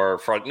him,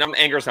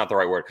 anger is not the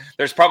right word.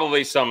 There's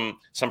probably some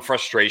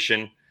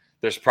frustration.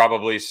 There's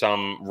probably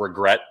some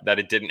regret that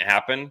it didn't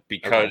happen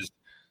because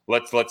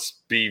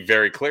let's be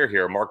very clear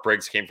here. Mark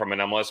Briggs came from an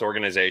MLS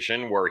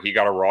organization where he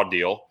got a raw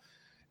deal,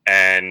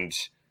 and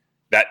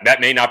that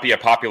may not be a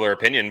popular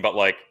opinion, but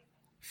like,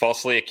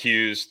 falsely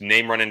accused,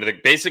 name run into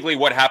basically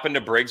what happened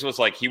to Briggs was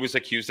like he was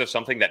accused of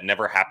something that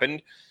never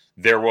happened.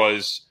 There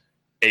was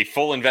a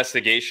full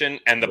investigation,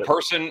 and the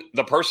person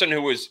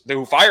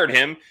who fired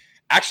him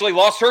actually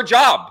lost her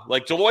job.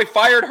 Like Deloitte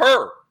fired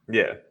her.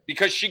 Yeah.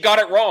 Because she got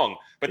it wrong.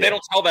 But they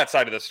don't tell that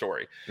side of the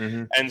story.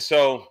 Mm-hmm. And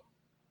so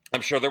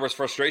I'm sure there was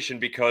frustration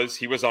because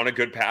he was on a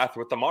good path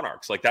with the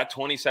Monarchs. Like that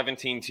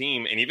 2017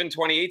 team, and even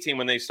 2018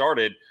 when they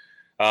started,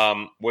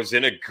 was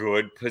in a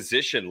good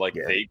position. Like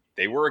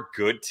they were a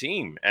good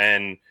team.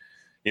 And,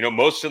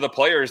 most of the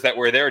players that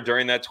were there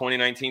during that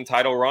 2019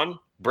 title run,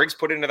 Briggs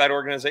put into that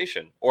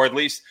organization, or at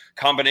least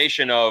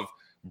combination of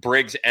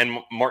Briggs and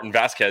Martin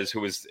Vasquez, who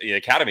was the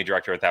academy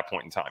director at that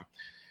point in time.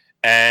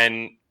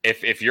 And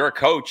if you're a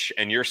coach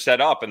and you're set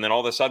up and then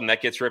all of a sudden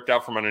that gets ripped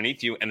out from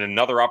underneath you and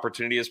another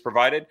opportunity is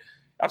provided,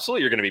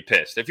 absolutely you're going to be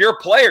pissed. If you're a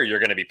player, you're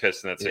going to be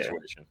pissed in that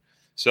situation.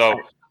 So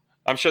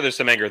I'm sure there's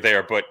some anger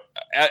there, but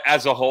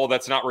as a whole,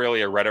 that's not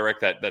really a rhetoric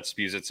that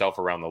spews itself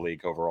around the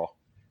league overall.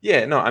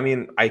 Yeah, no, I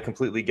mean, I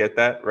completely get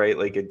that, right?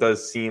 Like, it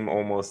does seem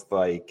almost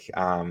like,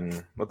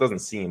 well, it doesn't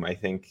seem, I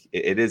think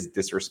it is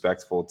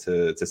disrespectful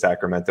to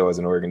Sacramento as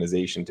an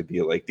organization to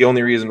be like, the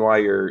only reason why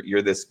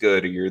you're this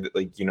good, or you're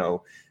like,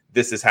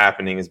 this is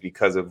happening is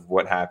because of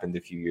what happened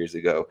a few years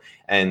ago.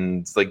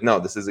 And it's like, no,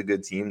 this is a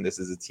good team. This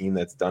is a team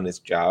that's done its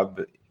job,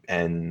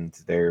 and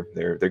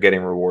they're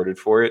getting rewarded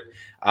for it.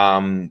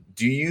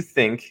 Do you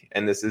think,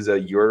 and this is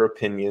your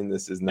opinion,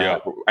 this is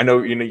not, I know,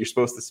 you're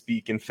supposed to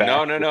speak in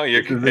fact. No,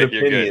 you're good.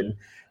 You're good.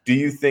 Do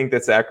you think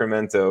that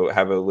Sacramento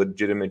have a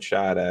legitimate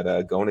shot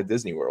at going to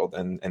Disney World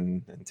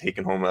and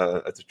taking home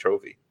a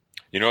trophy?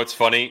 It's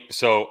funny.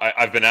 So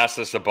I've been asked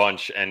this a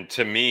bunch, and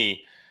to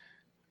me,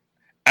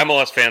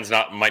 MLS fans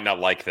might not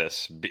like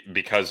this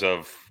because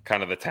of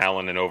kind of the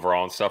talent and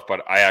overall and stuff,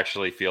 but I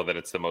actually feel that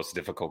it's the most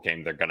difficult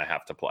game they're going to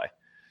have to play.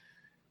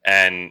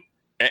 And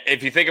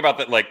if you think about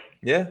that,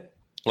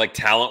 like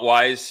talent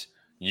wise,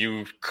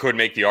 you could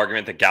make the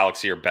argument that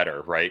Galaxy are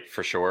better, right?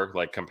 For sure.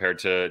 Like compared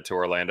to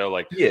Orlando,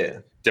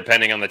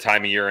 depending on the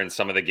time of year and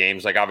some of the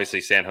games, like obviously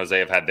San Jose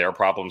have had their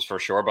problems for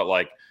sure. But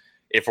like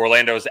if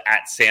Orlando's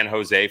at San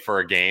Jose for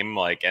a game,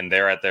 and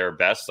they're at their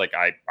best,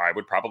 I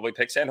would probably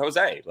pick San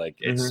Jose. Like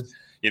it's,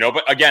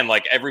 but again,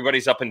 like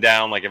everybody's up and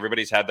down, like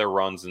everybody's had their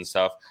runs and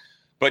stuff,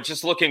 but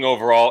just looking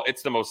overall,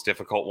 it's the most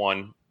difficult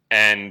one.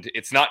 And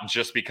it's not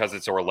just because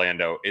it's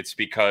Orlando. It's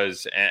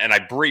because, and I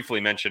briefly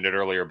mentioned it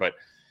earlier, but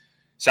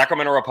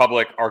Sacramento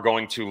Republic are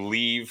going to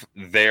leave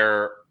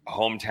their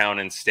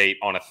hometown and state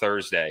on a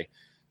Thursday.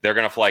 They're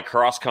going to fly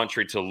cross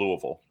country to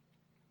Louisville.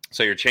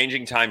 So you're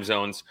changing time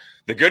zones.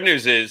 The good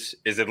news is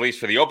at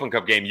least for the Open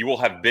Cup game, you will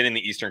have been in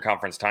the Eastern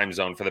Conference time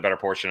zone for the better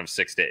portion of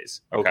 6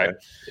 days. Okay.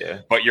 Yeah.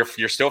 But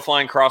you're still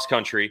flying cross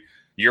country.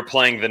 You're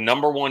playing the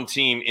number one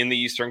team in the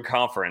Eastern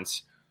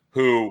Conference,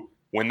 who,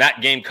 when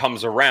that game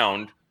comes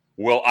around,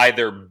 will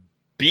either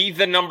be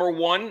the number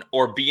one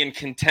or be in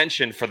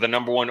contention for the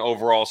number one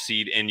overall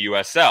seed in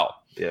USL.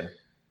 Yeah.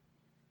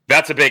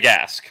 That's a big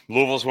ask.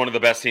 Louisville's one of the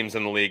best teams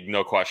in the league,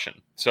 no question.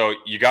 So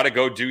you got to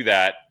go do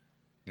that.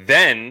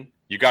 Then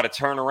you got to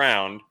turn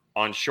around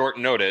on short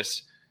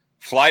notice,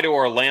 fly to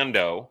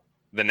Orlando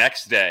the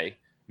next day.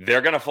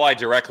 They're going to fly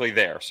directly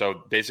there.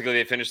 So basically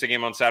they finish the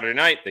game on Saturday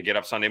night. They get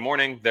up Sunday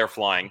morning. They're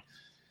flying.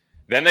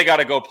 Then they got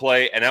to go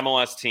play an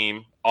MLS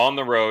team on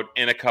the road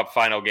in a cup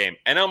final game.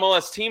 An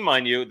MLS team,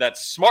 mind you, that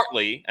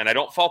smartly, and I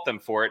don't fault them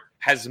for it,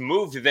 has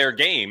moved their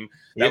game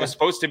that was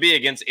supposed to be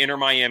against Inter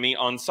Miami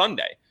on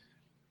Sunday.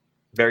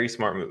 Very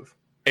smart move.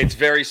 It's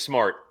very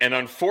smart. And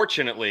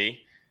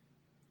unfortunately,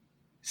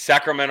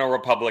 Sacramento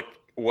Republic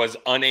was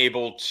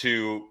unable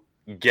to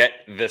get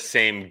the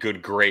same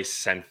good grace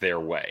sent their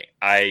way.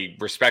 I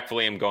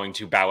respectfully am going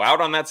to bow out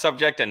on that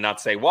subject and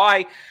not say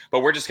why, but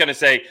we're just going to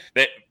say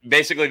that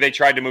basically they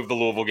tried to move the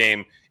Louisville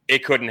game.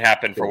 It couldn't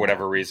happen for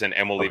whatever reason,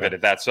 and we'll leave it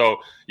at that. So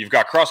you've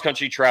got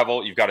cross-country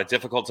travel. You've got a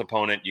difficult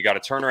opponent. You got to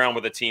turn around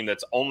with a team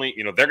that's only,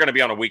 they're going to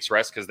be on a week's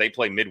rest because they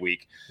play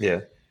midweek.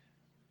 Yeah.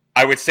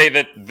 I would say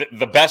that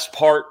the best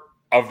part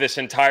of this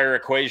entire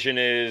equation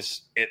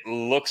is it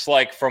looks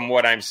like from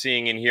what I'm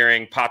seeing and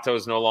hearing, Pato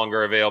is no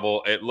longer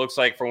available. It looks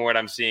like from what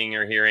I'm seeing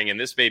or hearing, and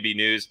this may be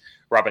news,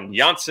 Robin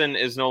Janssen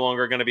is no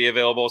longer going to be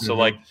available.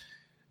 So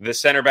the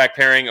center back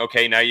pairing,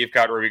 okay, now you've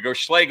got Rodrigo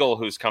Schlegel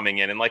who's coming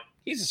in, and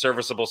he's a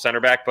serviceable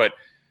center back, but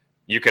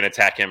you can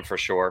attack him for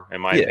sure,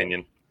 in my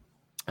opinion.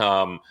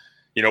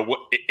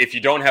 If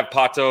you don't have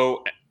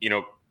Pato,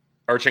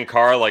 Urchin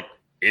Kara,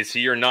 is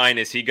he your 9?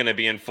 Is he going to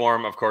be in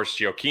form? Of course,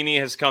 Gioacchini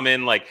has come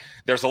in.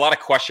 There's a lot of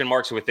question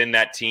marks within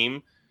that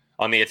team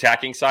on the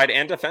attacking side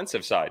and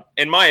defensive side,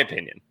 in my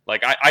opinion.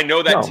 I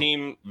know that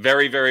team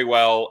very, very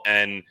well,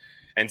 and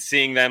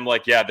seeing them,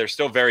 they're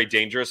still very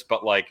dangerous,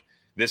 but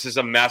this is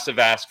a massive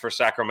ask for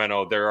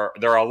Sacramento. There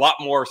are a lot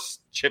more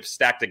chips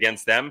stacked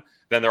against them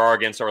than there are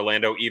against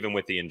Orlando, even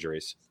with the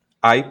injuries.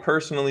 I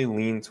personally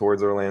lean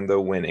towards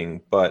Orlando winning,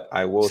 but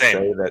I will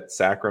say that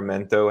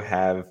Sacramento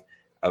have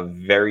a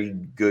very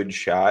good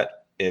shot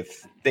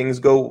if things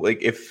go,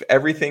 if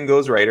everything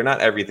goes right, or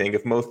not everything,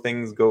 if most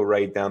things go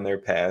right down their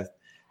path,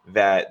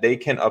 that they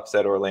can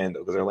upset Orlando,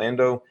 because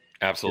Orlando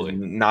absolutely is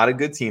not a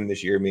good team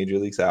this year, Major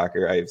League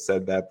Soccer. I've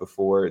said that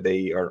before.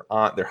 They're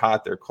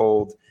hot, they're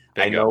cold.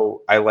 Bingo. I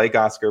know I like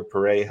Oscar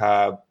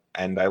Pareja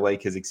and I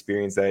like his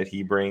experience that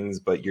he brings,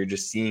 but you're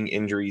just seeing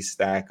injuries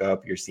stack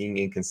up. You're seeing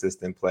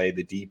inconsistent play.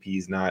 The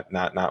DP's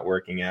not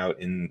working out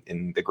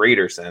in the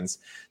greater sense.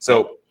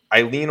 So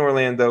I lean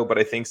Orlando, but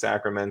I think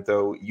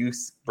Sacramento, you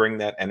bring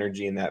that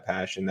energy and that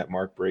passion that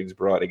Mark Briggs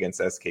brought against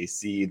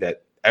SKC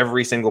that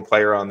every single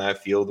player on that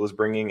field was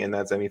bringing in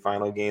that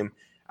semifinal game,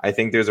 I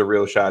think there's a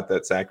real shot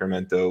that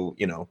Sacramento,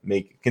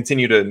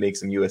 continue to make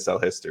some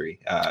USL history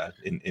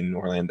in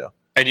Orlando.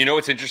 And you know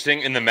what's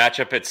interesting in the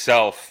matchup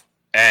itself,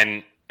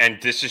 and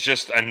this is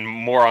just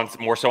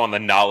more so on the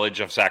knowledge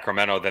of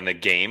Sacramento than the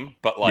game,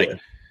 but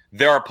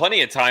there are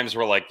plenty of times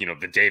where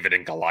the David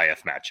and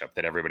Goliath matchup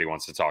that everybody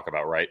wants to talk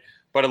about, right?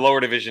 But a lower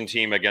division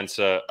team against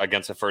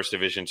a first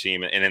division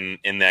team, and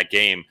in that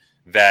game,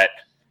 that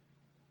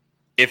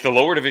if the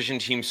lower division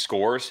team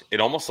scores, it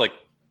almost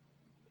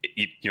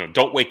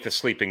don't wake the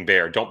sleeping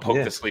bear, don't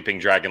poke the sleeping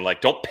dragon,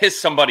 don't piss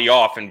somebody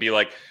off and be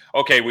like,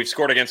 okay, we've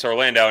scored against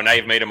Orlando and now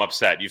you've made them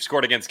upset. You've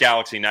scored against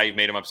Galaxy, now you've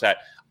made them upset.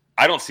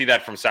 I don't see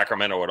that from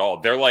Sacramento at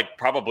all. They're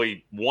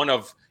probably one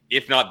of,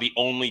 if not the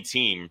only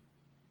team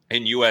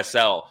in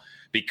USL,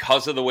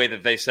 because of the way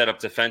that they set up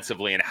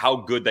defensively and how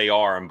good they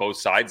are on both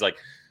sides.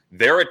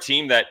 They're a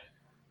team that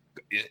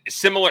is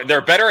similar. They're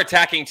a better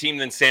attacking team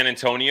than San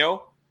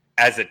Antonio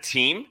as a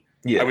team.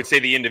 Yeah. I would say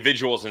the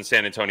individuals in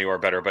San Antonio are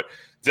better, but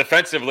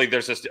defensively,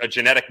 there's a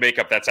genetic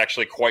makeup that's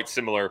actually quite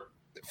similar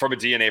from a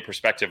DNA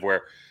perspective,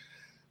 where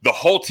the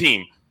whole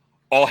team,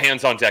 all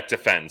hands on deck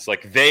defends.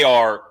 They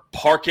are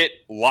park it,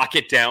 lock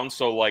it down.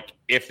 So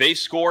if they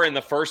score in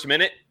the first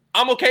minute,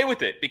 I'm okay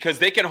with it because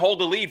they can hold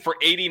the lead for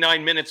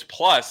 89 minutes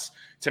plus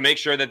to make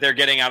sure that they're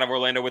getting out of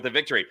Orlando with a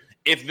victory.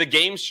 If the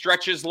game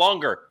stretches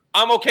longer,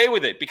 I'm okay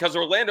with it because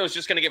Orlando is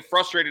just going to get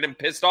frustrated and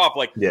pissed off.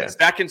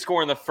 That can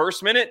score in the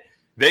first minute.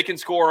 They can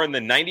score in the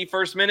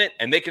 91st minute,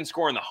 and they can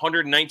score in the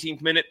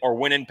 119th minute or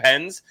win in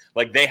pens.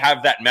 They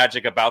have that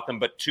magic about them.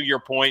 But to your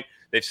point,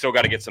 they've still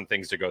got to get some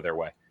things to go their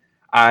way.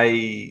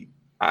 I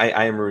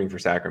am rooting for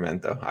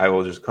Sacramento. I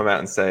will just come out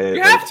and say it.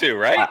 You have to,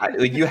 right?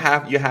 You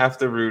have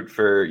to root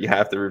for the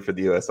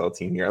USL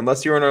team here.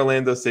 Unless you're an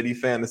Orlando City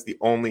fan, that's the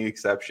only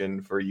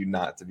exception for you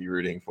not to be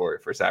rooting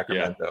for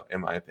Sacramento, in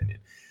my opinion.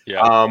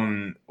 Yeah.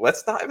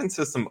 Let's dive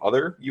into some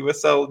other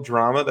USL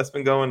drama that's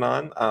been going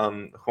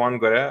on. Juan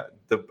Guerra,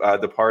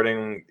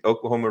 departing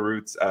Oakland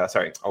Roots, to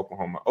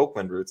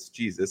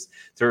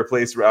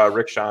replace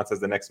Rick Schatz as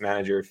the next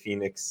manager of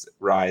Phoenix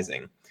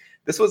Rising.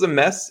 This was a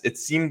mess. It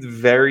seemed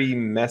very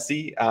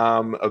messy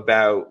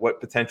about what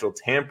potential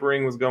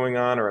tampering was going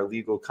on or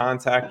illegal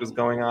contact was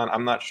going on.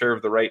 I'm not sure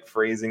of the right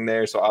phrasing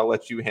there, so I'll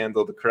let you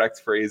handle the correct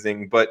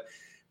phrasing. But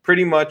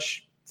pretty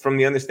much from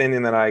the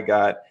understanding that I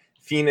got,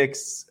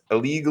 Phoenix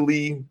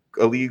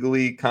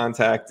illegally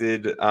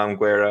contacted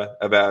Guerra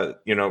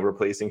about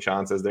replacing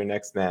Schatz as their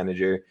next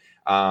manager.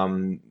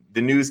 The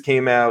news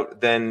came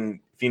out, then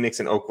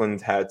Phoenix and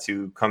Oakland had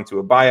to come to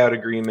a buyout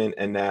agreement,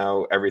 and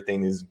now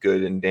everything is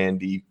good and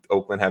dandy.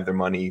 Oakland have their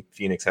money,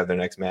 Phoenix have their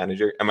next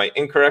manager. Am I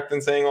incorrect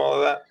in saying all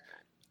of that?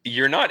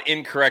 You're not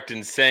incorrect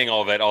in saying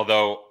all of that,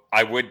 although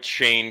I would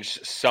change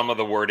some of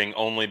the wording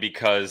only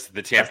because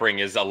the tampering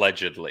is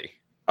allegedly.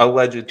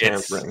 Alleged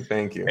tampering.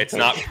 Thank you. It's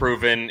not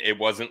proven. It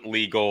wasn't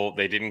legal.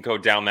 They didn't go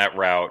down that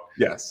route.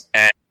 Yes.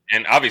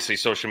 And obviously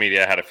social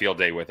media had a field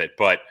day with it.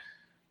 But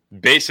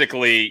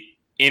basically,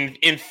 in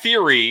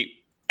theory,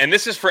 and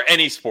this is for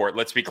any sport,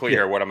 let's be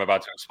clear what I'm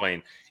about to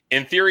explain.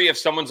 In theory, if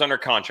someone's under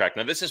contract,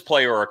 now this is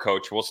player or a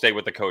coach, we'll stay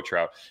with the coach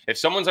route. If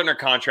someone's under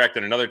contract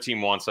and another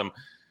team wants them,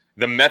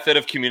 the method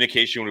of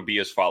communication would be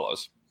as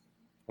follows.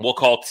 We'll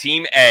call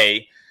Team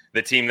A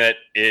the team that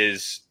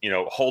is,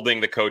 holding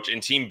the coach,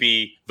 and Team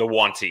B the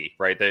wantee,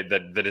 right?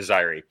 The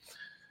desiree.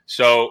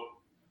 So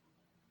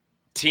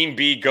Team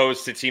B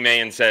goes to Team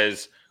A and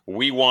says,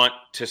 we want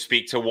to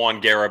speak to Juan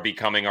Guerra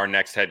becoming our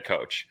next head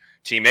coach.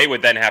 Team A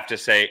would then have to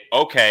say,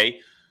 okay,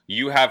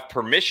 you have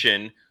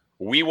permission.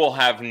 We will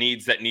have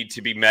needs that need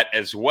to be met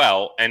as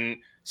well. And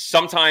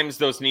sometimes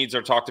those needs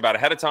are talked about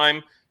ahead of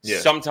time. Yeah.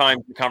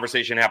 Sometimes the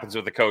conversation happens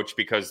with the coach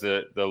because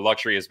the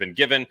luxury has been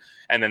given,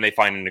 and then they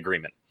find an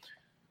agreement.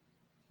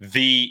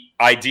 The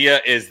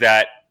idea is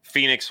that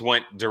Phoenix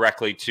went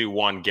directly to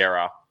Juan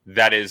Guerra.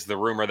 That is the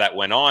rumor that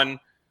went on.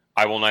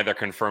 I will neither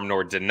confirm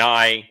nor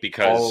deny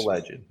because all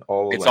alleged.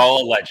 It's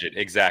all alleged.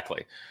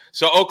 Exactly.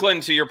 So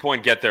Oakland, to your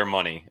point, get their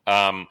money.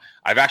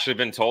 I've actually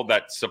been told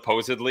that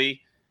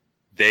supposedly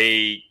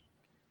they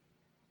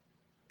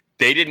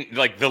didn't,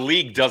 the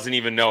league doesn't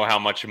even know how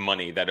much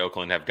money that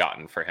Oakland have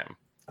gotten for him.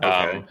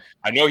 Okay.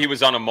 I know he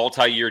was on a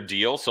multi-year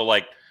deal. So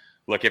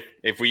look,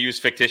 if we use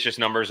fictitious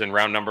numbers and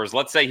round numbers,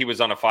 let's say he was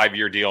on a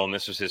 5-year deal and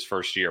this was his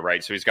first year,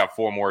 right? So he's got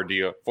 4 more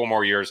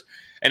years,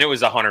 and it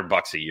was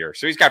 $100 a year.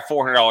 So he's got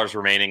 $400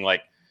 remaining.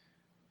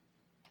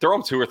 Throw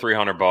him $200 or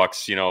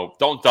 $300.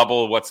 Don't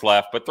double what's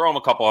left, but throw him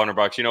a couple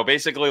 $100.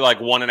 Basically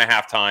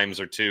 1.5 times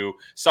or 2,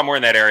 somewhere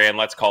in that area, and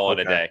let's call it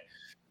a day.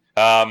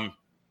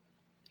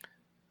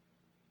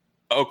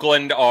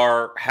 Oakland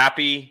are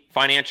happy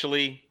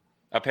financially,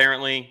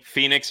 apparently.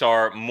 Phoenix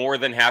are more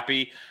than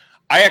happy.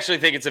 I actually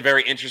think it's a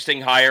very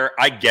interesting hire.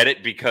 I get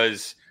it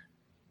because,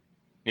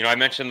 I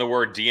mentioned the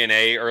word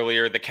DNA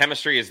earlier. The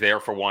chemistry is there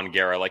for Juan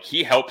Guerra.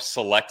 He helps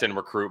select and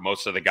recruit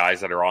most of the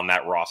guys that are on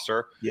that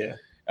roster. Yeah.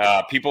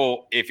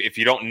 People, if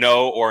you don't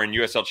know, or in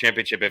USL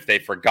Championship, if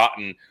they've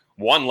forgotten,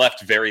 Juan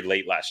left very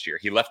late last year.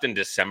 He left in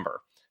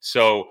December.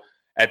 So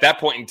at that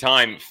point in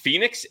time,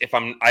 Phoenix,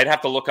 I'd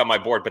have to look on my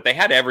board, but they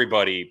had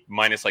everybody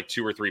minus like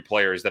 2 or 3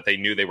 players that they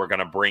knew they were going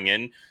to bring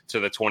in to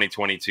the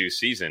 2022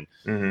 season.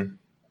 Mm-hmm.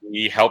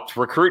 He helped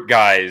recruit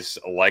guys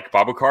like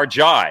Babukar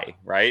Jai,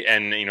 right?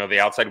 And, the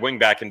outside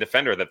wingback and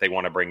defender that they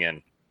want to bring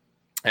in.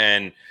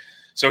 And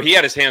so he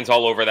had his hands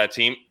all over that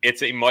team.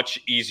 It's a much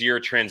easier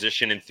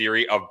transition in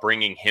theory of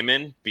bringing him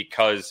in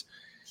because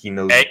he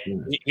knows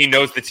he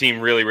knows the team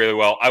really, really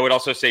well. I would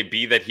also say,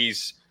 B, that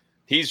he's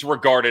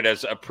regarded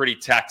as a pretty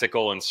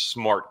tactical and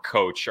smart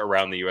coach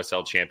around the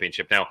USL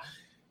Championship. Now,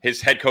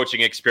 his head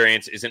coaching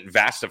experience isn't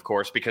vast, of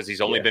course, because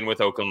he's only been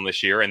with Oakland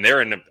this year, and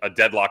they're in a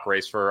deadlock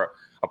race for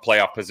a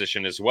playoff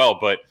position as well.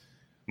 But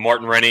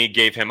Martin Rennie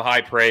gave him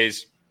high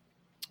praise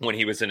when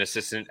he was an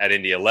assistant at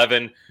Indy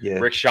 11. Yeah.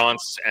 Rick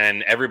Schantz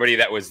and everybody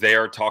that was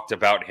there talked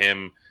about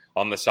him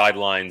on the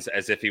sidelines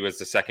as if he was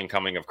the second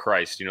coming of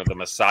Christ, the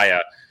Messiah.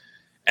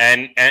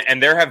 And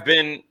there have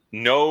been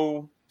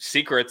no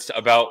secrets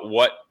about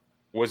what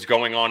was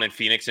going on in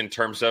Phoenix in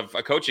terms of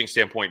a coaching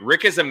standpoint.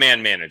 Rick is a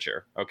man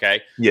manager,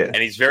 okay? Yeah. And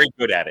he's very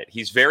good at it.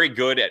 He's very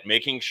good at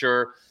making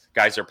sure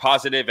guys are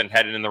positive and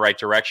headed in the right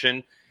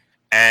direction.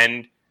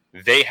 And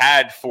they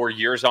had, for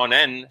years on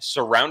end,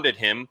 surrounded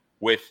him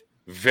with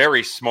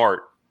very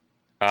smart,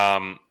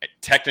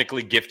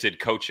 technically gifted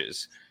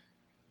coaches.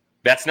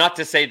 That's not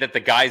to say that the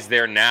guys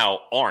there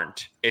now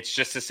aren't. It's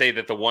just to say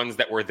that the ones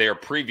that were there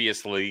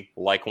previously,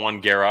 like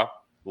Juan Guerra,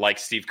 like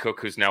Steve Cook,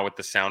 who's now with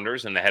the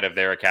Sounders and the head of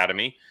their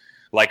academy,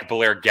 like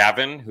Blair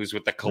Gavin, who's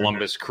with the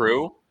Columbus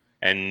Crew,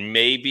 and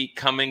maybe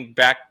coming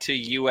back to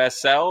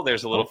USL.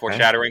 There's a little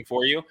foreshadowing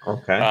for you.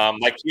 Okay.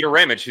 Like Peter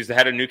Ramage, who's the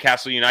head of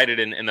Newcastle United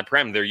in the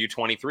Prem, their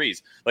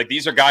U23s. Like,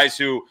 these are guys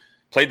who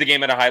played the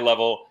game at a high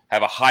level,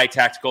 have a high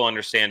tactical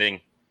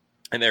understanding,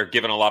 and they're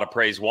given a lot of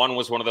praise. Juan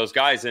was one of those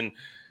guys. And,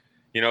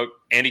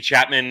 Andy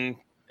Chapman,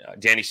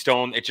 Danny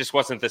Stone, it just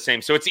wasn't the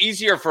same. So it's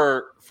easier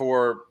for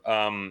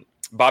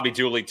Bobby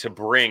Dooley to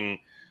bring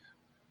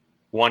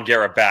Juan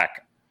Guerra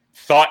back.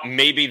 Thought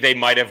maybe they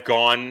might have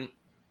gone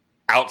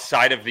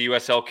outside of the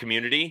USL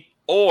community,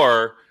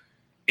 or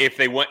if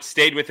they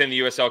stayed within the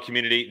USL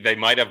community, they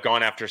might have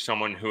gone after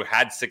someone who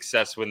had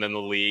success within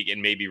the league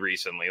and maybe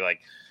recently.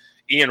 Like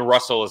Ian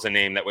Russell is a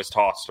name that was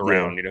tossed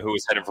around, who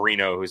was head of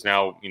Reno, who's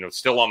now,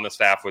 still on the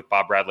staff with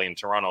Bob Bradley in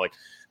Toronto. Like,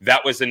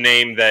 that was a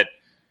name that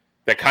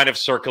kind of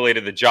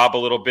circulated the job a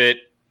little bit.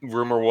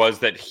 Rumor was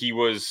that he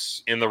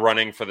was in the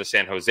running for the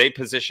San Jose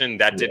position.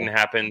 That didn't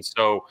happen.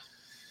 So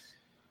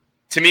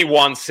to me,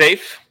 Juan's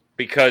safe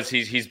because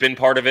he's been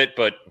part of it,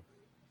 but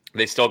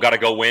they still got to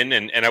go win.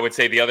 And I would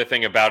say the other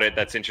thing about it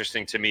that's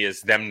interesting to me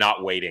is them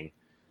not waiting.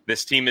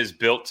 This team is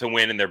built to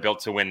win, and they're built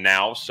to win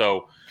now.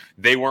 So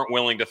they weren't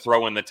willing to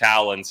throw in the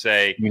towel and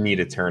say, "You need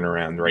a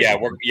turnaround, right?"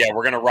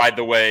 We're going to ride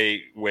the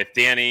way with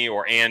Danny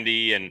or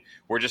Andy, and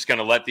we're just going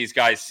to let these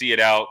guys see it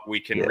out. We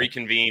can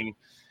reconvene.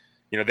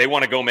 They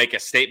want to go make a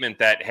statement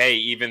that, hey,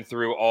 even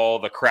through all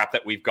the crap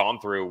that we've gone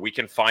through, we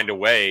can find a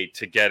way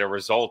to get a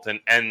result.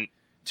 And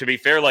to be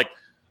fair,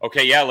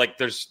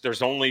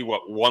 there's only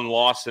one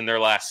loss in their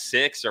last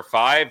 6 or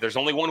 5. There's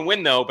only one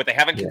win though, but they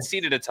haven't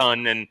conceded a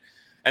ton,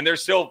 and they're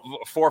still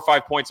 4 or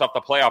 5 points off the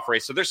playoff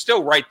race. So they're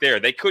still right there.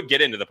 They could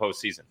get into the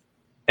postseason.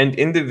 And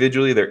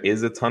individually, there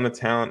is a ton of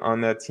talent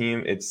on that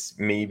team. It's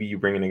maybe you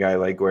bring in a guy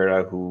like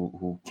Guerra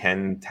who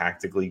can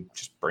tactically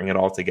just bring it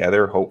all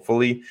together,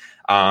 hopefully.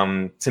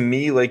 To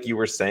me, like you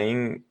were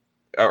saying,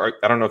 or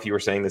I don't know if you were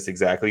saying this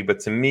exactly, but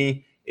to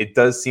me, it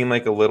does seem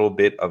like a little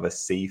bit of a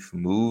safe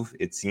move.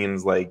 It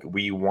seems like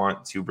we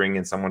want to bring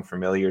in someone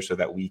familiar so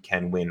that we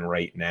can win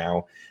right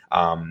now.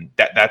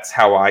 That's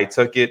how I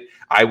took it.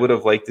 I would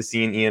have liked to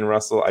see an Ian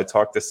Russell. I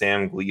talked to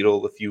Sam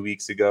Gleadle a few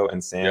weeks ago,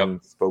 and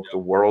Sam spoke the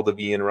world of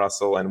Ian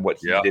Russell and what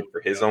he did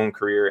for his own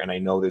career. And I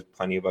know there's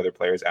plenty of other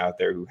players out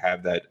there who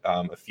have that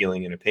a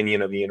feeling and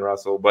opinion of Ian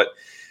Russell, but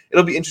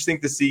it'll be interesting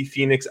to see.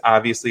 Phoenix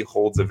obviously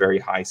holds a very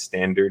high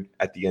standard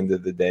at the end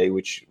of the day,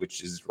 which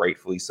is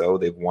rightfully so.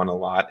 They've won a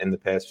lot in the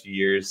past few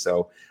years.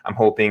 So I'm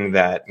hoping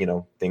that,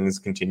 things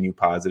continue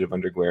positive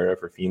under Guerra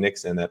for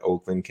Phoenix and that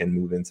Oakland can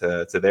move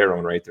into their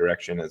own right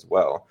direction as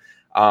well.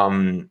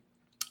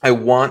 I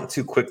want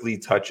to quickly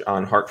touch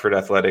on Hartford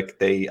Athletic.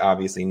 They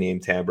obviously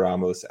named Tab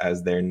Ramos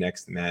as their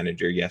next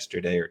manager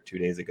yesterday or 2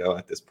 days ago.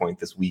 At this point,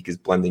 this week is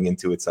blending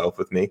into itself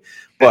with me.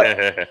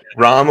 But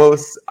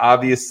Ramos,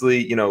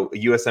 obviously, a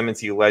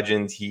USMNT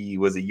legend. He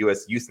was a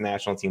U.S. Youth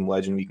National Team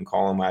legend. We can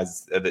call him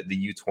as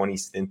the U20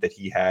 stint that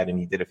he had, and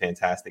he did a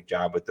fantastic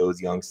job with those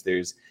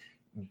youngsters.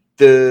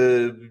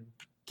 The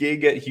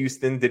gig at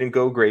Houston didn't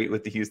go great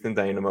with the Houston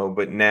Dynamo,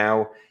 but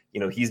now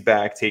he's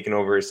back, taking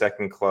over a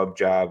second club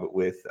job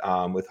with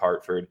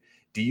Hartford.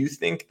 Do you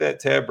think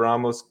that Tab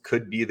Ramos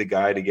could be the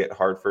guy to get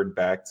Hartford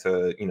back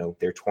to,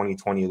 their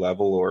 2020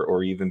 level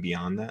or even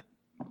beyond that?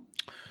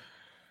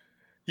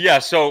 Yeah.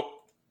 So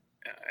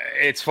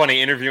it's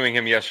funny interviewing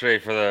him yesterday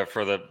for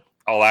the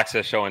All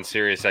Access show on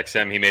Sirius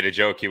XM. He made a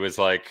joke. He was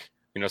like,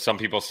 some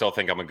people still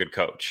think I'm a good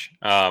coach.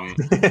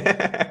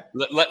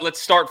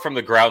 Let's start from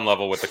the ground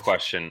level with the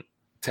question.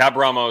 Tab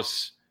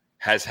Ramos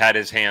has had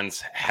his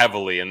hands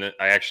heavily, and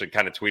I actually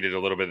kind of tweeted a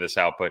little bit of this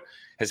out, but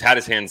has had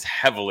his hands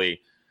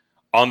heavily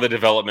on the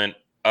development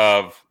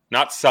of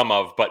not some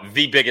of, but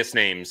the biggest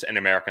names in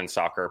American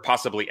soccer,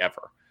 possibly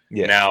ever.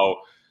 Yeah. Now,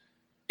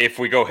 if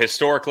we go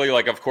historically,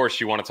 like, of course,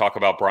 you want to talk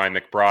about Brian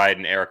McBride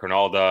and Eric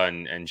Ronaldo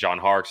and John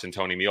Harkes and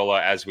Tony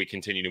Meola as we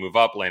continue to move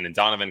up. Landon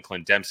Donovan,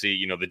 Clint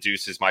Dempsey, the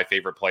Deuce is my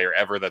favorite player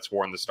ever that's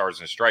worn the Stars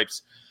and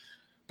Stripes.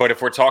 But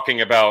if we're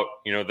talking about,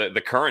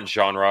 the current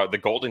genre, the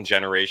golden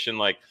generation,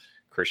 like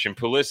Christian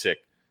Pulisic,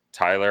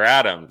 Tyler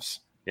Adams,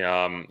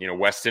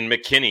 Weston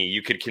McKennie,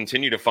 you could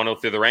continue to funnel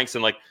through the ranks.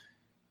 And like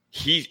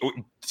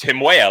Tim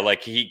Weah,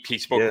 like he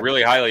spoke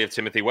really highly of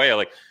Timothy Weah.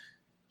 Like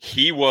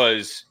he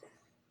was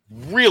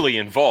really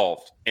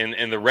involved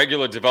in the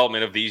regular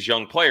development of these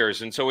young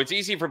players. And so it's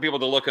easy for people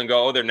to look and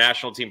go, oh, they're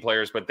national team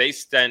players, but they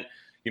spent,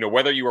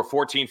 whether you were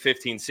 14,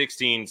 15,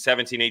 16,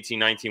 17, 18,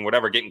 19,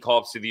 whatever, getting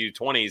call-ups to the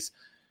U20s,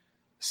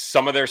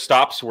 some of their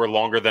stops were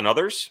longer than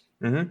others,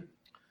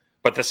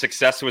 but the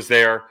success was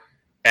there.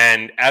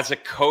 And as a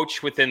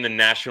coach within the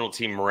national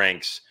team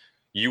ranks,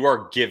 you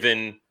are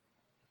given,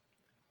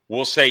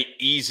 we'll say,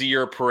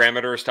 easier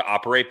parameters to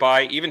operate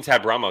by. Even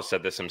Tab Ramos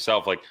said this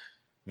himself, like,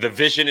 the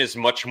vision is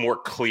much more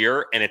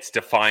clear and it's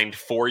defined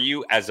for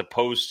you as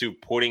opposed to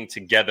putting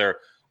together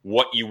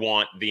what you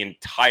want the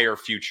entire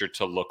future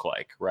to look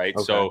like, right?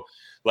 Okay. So,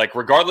 like,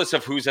 regardless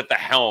of who's at the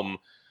helm,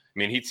 I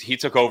mean, he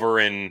took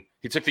over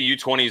he took the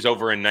U20s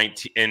over in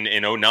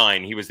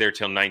 09. He was there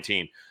till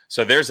 19.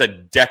 So there's a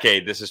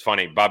decade. This is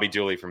funny. Bobby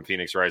Dooley from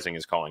Phoenix Rising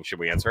is calling. Should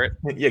we answer it?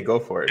 Yeah, go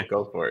for it.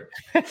 Go for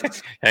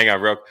it. Hang on,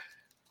 bro.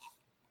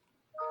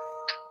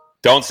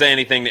 Don't say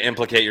anything to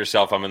implicate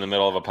yourself. I'm in the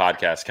middle of a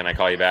podcast. Can I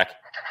call you back?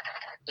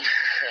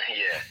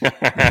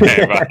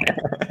 Yeah.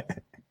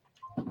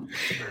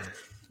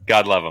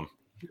 God love him.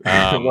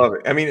 Love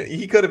it. I mean,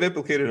 he could have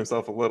implicated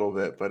himself a little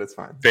bit, but it's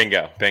fine.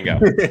 Bingo.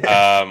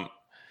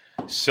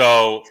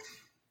 So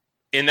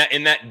in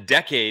that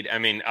decade, I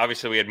mean,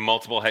 obviously we had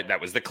multiple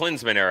that was the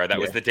Klinsmann era. That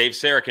was the Dave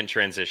Sarachan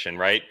transition,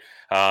 right?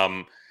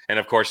 And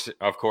of course,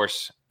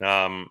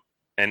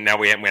 and now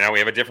we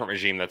have a different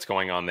regime that's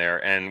going on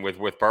there. And with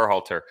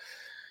Berhalter,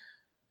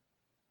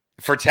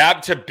 for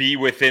Tab to be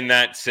within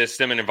that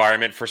system and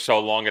environment for so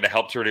long and to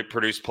help to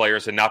produce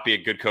players and not be a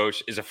good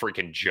coach is a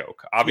freaking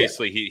joke.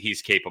 Obviously,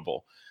 he's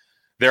capable.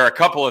 There are a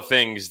couple of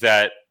things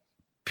that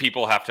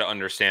people have to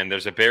understand.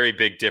 There's a very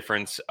big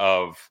difference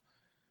of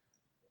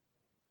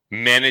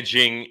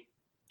managing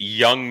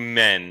young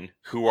men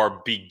who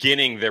are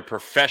beginning their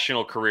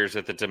professional careers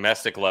at the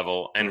domestic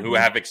level and who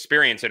have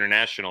experience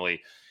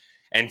internationally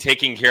and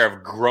taking care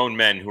of grown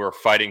men who are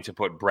fighting to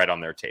put bread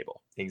on their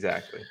table.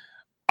 Exactly.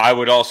 I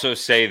would also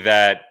say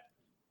that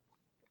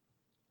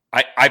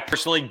I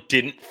personally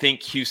didn't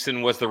think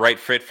Houston was the right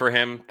fit for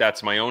him.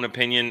 That's my own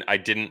opinion. I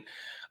didn't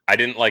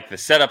like the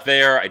setup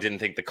there. I didn't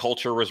think the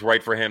culture was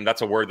right for him.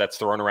 That's a word that's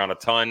thrown around a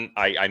ton.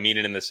 I mean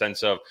it in the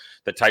sense of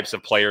the types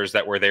of players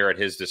that were there at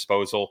his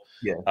disposal.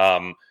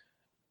 Yeah.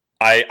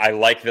 I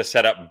like the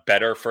setup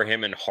better for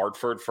him in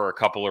Hartford for a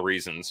couple of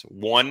reasons.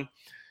 One,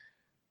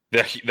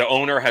 the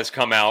owner has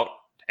come out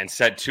and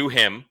said to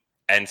him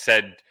and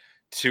said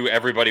to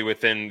everybody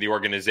within the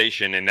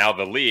organization and now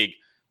the league,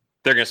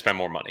 they're going to spend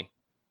more money.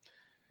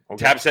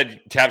 Okay.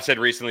 Tab said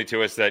recently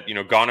to us that,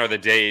 gone are the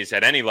days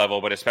at any level,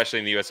 but especially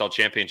in the USL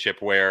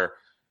Championship, where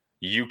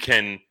you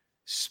can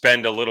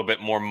spend a little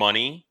bit more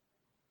money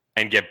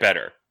and get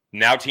better.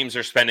 Now teams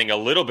are spending a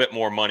little bit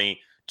more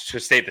money to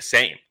stay the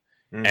same.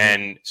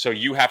 And so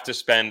you have to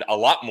spend a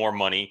lot more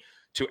money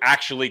to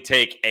actually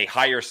take a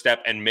higher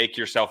step and make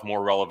yourself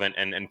more relevant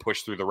and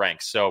push through the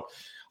ranks. So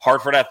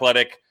Hartford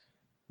Athletic,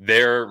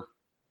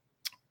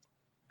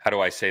 how do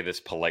I say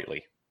this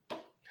politely?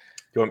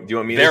 Do you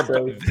want me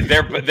to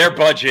say? Their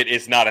budget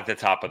is not at the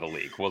top of the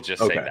league. We'll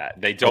just say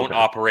that. They don't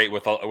operate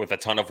with a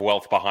ton of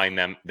wealth behind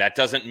them. That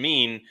doesn't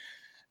mean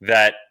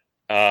that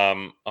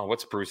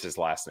what's Bruce's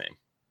last name?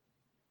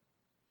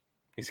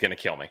 He's going to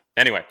kill me.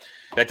 Anyway,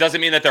 that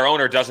doesn't mean that their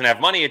owner doesn't have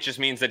money. It just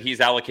means that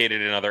he's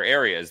allocated in other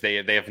areas. They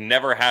have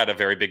never had a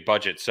very big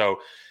budget. So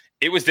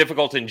it was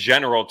difficult in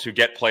general to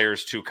get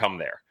players to come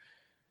there.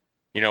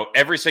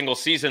 Every single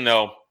season,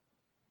 though,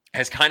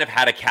 has kind of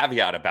had a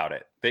caveat about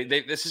it.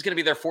 This is going to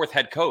be their fourth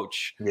head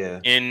coach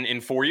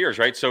in 4 years,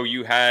 right? So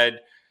you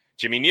had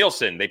Jimmy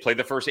Nielsen. They played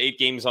the first 8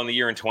 games on the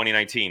year in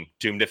 2019,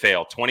 doomed to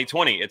fail.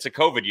 2020, it's a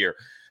COVID year.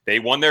 They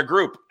won their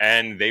group,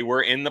 and they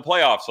were in the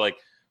playoffs. Like,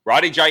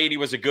 Roddy Jaidi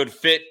was a good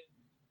fit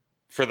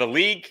for the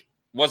league,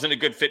 wasn't a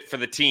good fit for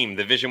the team.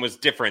 The vision was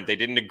different. They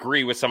didn't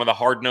agree with some of the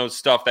hard-nosed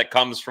stuff that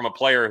comes from a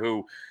player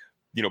who,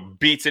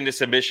 beats into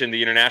submission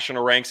the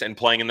international ranks and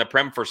playing in the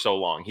Prem for so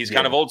long. He's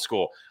kind of old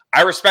school.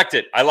 I respect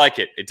it. I like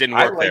it. It didn't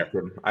work there.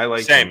 I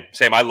like him.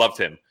 Same. I loved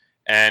him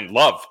and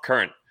love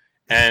Current.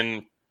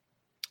 And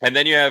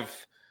then you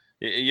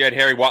had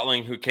Harry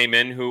Watling, who came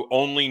in, who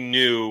only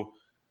knew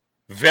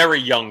very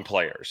young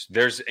players.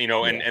 There's,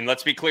 and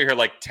let's be clear here,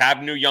 like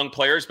Tab knew young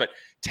players, but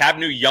Tab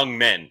knew young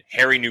men.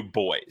 Harry knew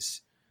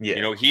boys.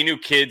 Yeah. He knew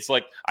kids.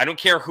 Like, I don't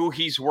care who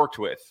he's worked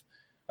with.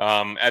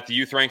 at the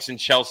youth ranks in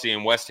Chelsea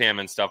and West Ham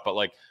and stuff. But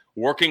like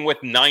working with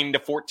 9 to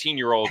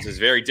 14-year-olds is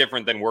very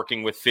different than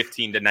working with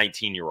 15 to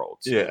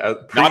 19-year-olds. Yeah,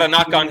 not a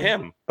knock on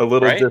him. A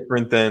little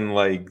different than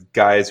like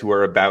guys who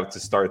are about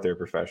to start their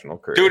professional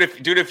career.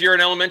 Dude, if you're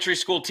an elementary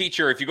school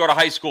teacher, if you go to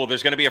high school,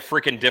 there's going to be a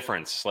freaking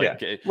difference. Like,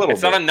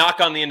 it's not a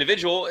knock on the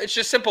individual. It's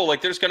just simple.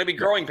 Like, there's going to be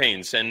growing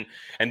pains, and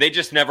they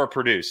just never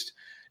produced.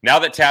 Now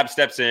that Tab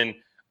steps in,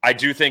 I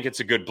do think it's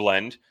a good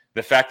blend.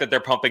 The fact that they're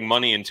pumping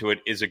money into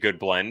it is a good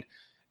blend.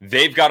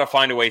 They've got to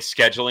find a way,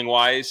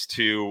 scheduling-wise,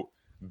 to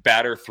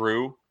batter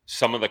through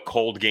some of the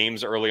cold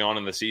games early on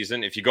in the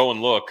season. If you go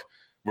and look,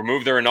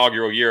 remove their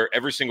inaugural year,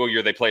 every single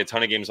year they play a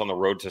ton of games on the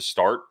road to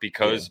start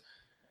because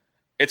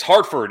it's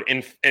Hartford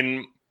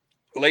in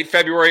late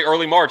February,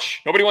 early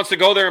March. Nobody wants to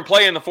go there and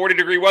play in the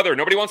 40-degree weather.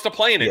 Nobody wants to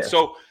play in it. Yeah.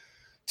 So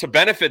to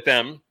benefit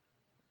them,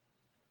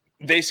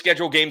 they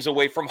schedule games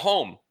away from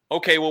home.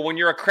 Okay, well, when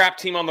you're a crap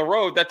team on the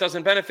road, that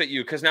doesn't benefit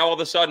you because now all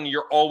of a sudden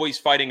you're always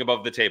fighting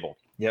above the table.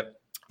 Yep.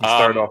 You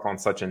start off on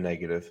such a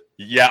negative.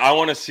 Yeah, I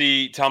want to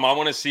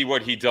see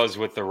what he does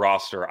with the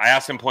roster. I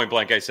asked him point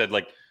blank. I said,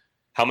 like,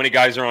 how many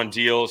guys are on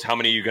deals? How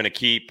many are you going to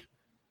keep?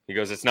 He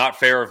goes, it's not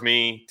fair of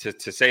me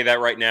to say that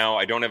right now.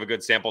 I don't have a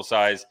good sample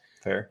size.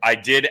 Fair. I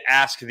did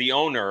ask the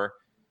owner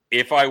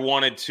if I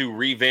wanted to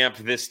revamp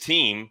this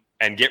team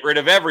and get rid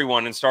of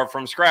everyone and start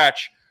from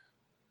scratch.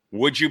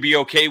 Would you be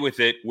okay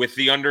with it with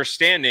the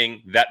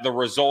understanding that the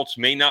results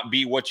may not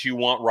be what you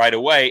want right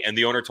away? And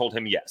the owner told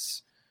him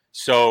yes.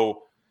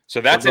 So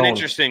that's an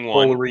interesting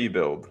one. Full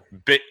rebuild.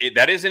 But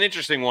that is an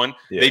interesting one.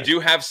 Yeah. They do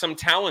have some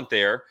talent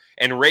there.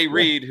 And Ray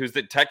Reid, who's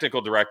the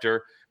technical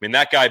director, I mean,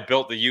 that guy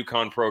built the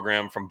UConn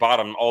program from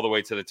bottom all the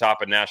way to the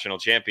top of national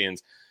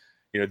champions.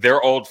 You know,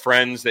 they're old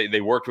friends. They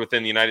worked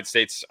within the United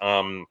States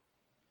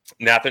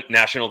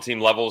national team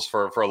levels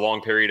for a long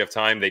period of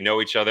time. They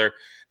know each other.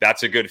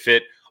 That's a good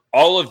fit.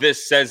 All of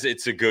this says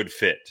it's a good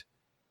fit.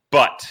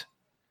 But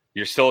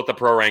you're still at the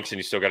pro ranks and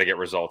you still got to get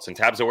results. And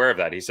Tab's aware of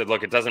that. He said,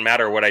 look, it doesn't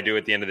matter what I do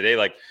at the end of the day.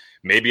 Like,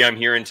 maybe I'm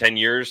here in 10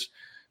 years.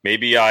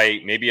 Maybe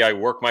I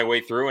work my way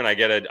through and I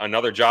get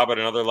another job at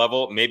another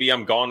level. Maybe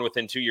I'm gone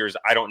within 2 years.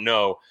 I don't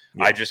know.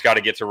 Yeah. I just got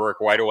to get to work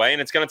right away.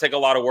 And it's going to take a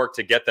lot of work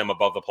to get them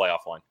above the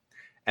playoff line.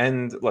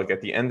 And look,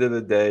 at the end of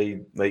the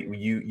day, like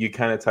you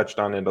kind of touched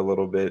on it a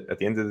little bit. At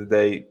the end of the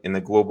day, in the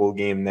global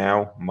game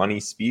now, money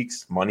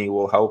speaks. Money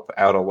will help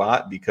out a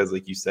lot because,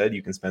 like you said,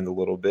 you can spend a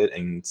little bit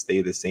and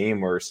stay the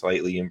same or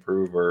slightly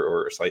improve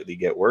or slightly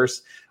get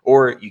worse.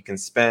 Or you can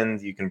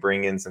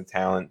bring in some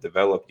talent,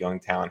 develop young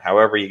talent,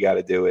 however you got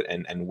to do it.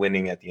 And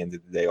winning at the end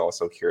of the day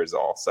also cures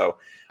all. So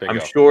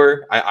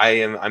sure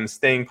I'm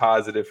staying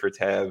positive for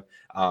Tab.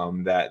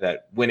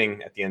 That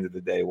winning at the end of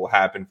the day will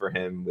happen for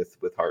him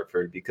with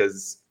Hartford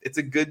because it's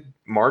a good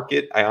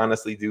market. I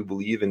honestly do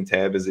believe in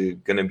Tab is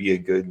going to be a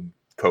good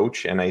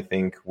coach, and I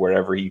think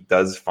wherever he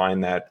does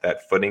find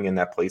that footing and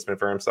that placement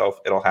for himself,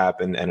 it'll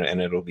happen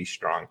and it'll be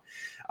strong.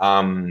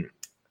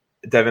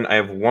 Devin, I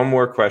have one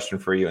more question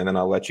for you, and then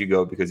I'll let you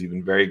go because you've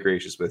been very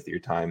gracious with your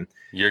time.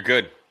 You're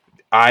good.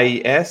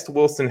 I asked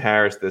Wilson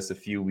Harris this a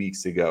few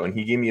weeks ago, and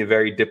he gave me a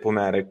very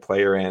diplomatic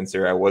player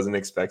answer. I wasn't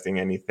expecting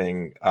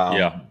anything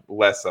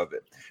less of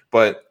it.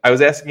 But I was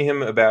asking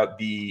him about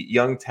the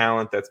young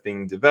talent that's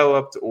being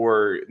developed,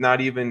 or not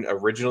even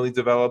originally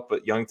developed,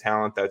 but young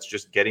talent that's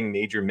just getting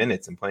major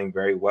minutes and playing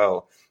very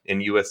well in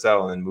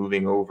USL and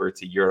moving over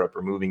to Europe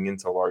or moving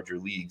into larger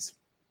leagues.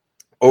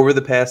 Over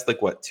the past,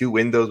 2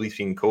 windows, we've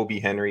seen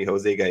Kobe Henry,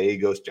 Jose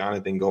Gallegos,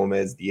 Jonathan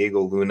Gomez,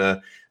 Diego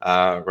Luna,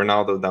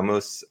 Ronaldo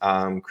Damus,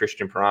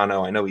 Christian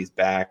Pirano. I know he's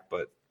back,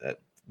 but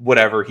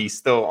whatever. He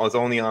still was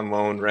only on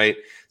loan, right?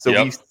 So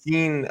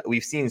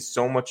we've seen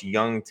so much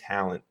young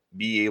talent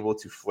be able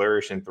to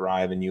flourish and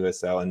thrive in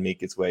USL and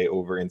make its way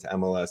over into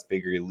MLS,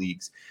 bigger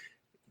leagues.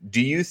 Do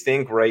you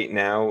think right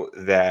now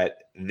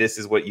that this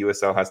is what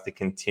USL has to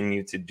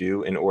continue to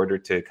do in order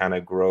to kind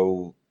of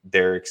grow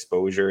their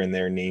exposure and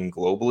their name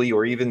globally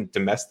or even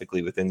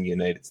domestically within the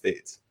United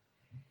States?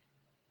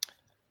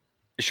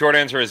 The short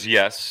answer is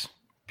yes,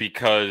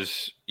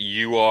 because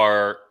you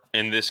are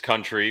in this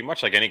country,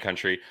 much like any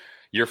country,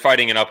 you're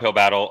fighting an uphill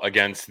battle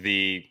against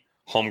the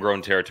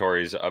homegrown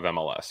territories of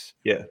MLS.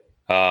 Yeah.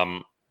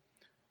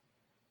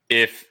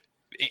 If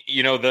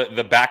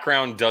the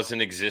background doesn't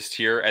exist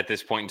here at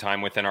this point in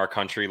time within our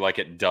country like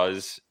it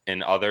does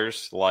in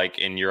others, like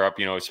in Europe,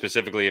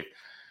 specifically if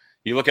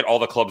you look at all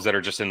the clubs that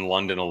are just in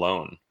London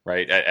alone,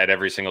 right? At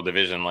every single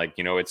division,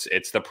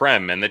 it's the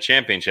Prem and the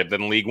Championship,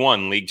 then League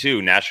One, League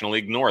Two, National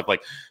League North.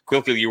 Like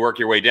quickly you work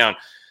your way down.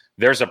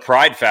 There's a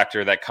pride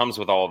factor that comes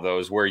with all of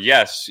those where,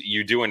 yes,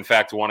 you do in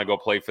fact want to go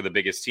play for the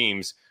biggest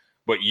teams,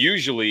 but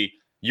usually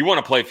you want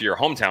to play for your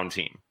hometown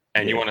team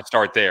and you want to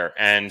start there.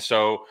 And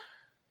so,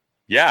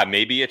 yeah,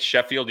 maybe it's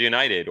Sheffield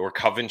United or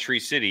Coventry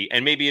City,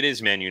 and maybe it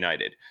is Man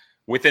United.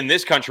 Within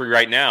this country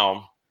right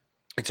now,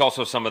 it's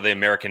also some of the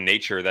American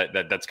nature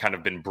that's kind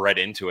of been bred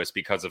into us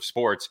because of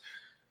sports.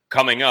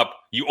 Coming up,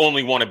 you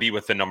only want to be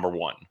with the number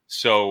one.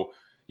 So,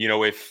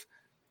 if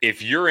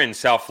you're in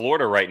South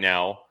Florida right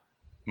now,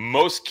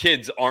 most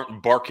kids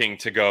aren't barking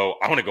to go,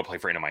 I want to go play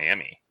for Inter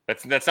Miami.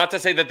 That's not to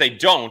say that they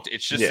don't.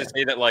 It's just to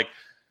say that, like,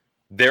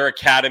 their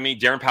academy,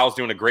 Darren Powell's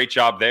doing a great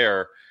job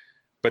there,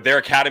 but their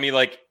academy,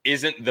 like,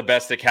 isn't the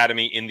best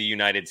academy in the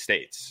United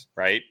States,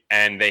 right?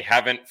 And they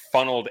haven't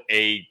funneled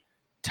a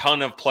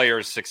ton of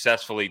players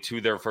successfully to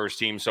their first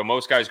team. So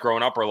most guys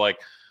growing up are like,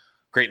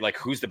 great, like,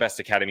 who's the best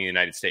academy in the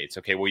United States?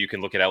 Okay, well, you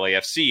can look at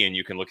LAFC and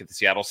you can look at the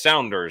Seattle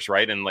Sounders,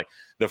 right? And, like,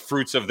 the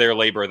fruits of their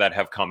labor that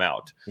have come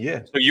out.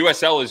 Yeah. So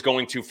USL is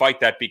going to fight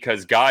that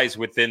because guys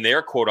within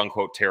their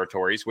quote-unquote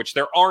territories, which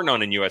there are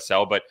none in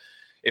USL, but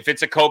if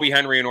it's a Kobe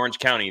Henry in Orange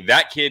County,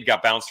 that kid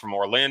got bounced from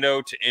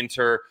Orlando to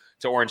Inter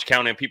to Orange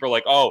County, and people are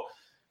like, oh,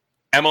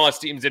 MLS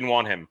teams didn't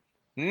want him.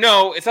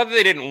 No, it's not that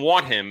they didn't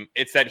want him.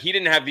 It's that he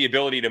didn't have the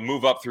ability to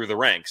move up through the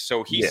ranks.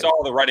 So he saw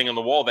the writing on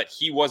the wall that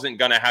he wasn't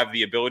going to have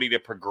the ability to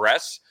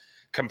progress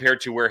compared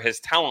to where his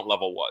talent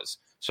level was.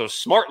 So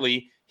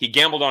smartly, he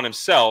gambled on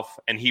himself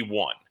and he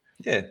won.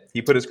 Yeah,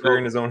 he put his career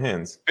in his own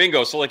hands.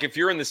 Bingo. So, like, if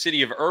you're in the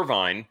city of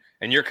Irvine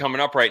and you're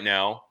coming up right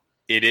now,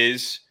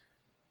 it's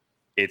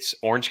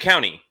Orange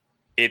County.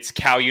 It's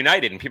Cal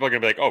United. And people are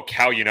going to be like, oh,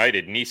 Cal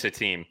United, NISA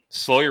team.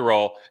 Slow your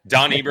roll.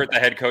 Don Ebert, the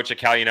head coach of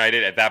Cal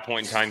United, at that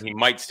point in time, he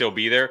might still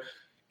be there,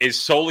 is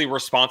solely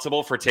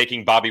responsible for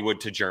taking Bobby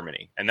Wood to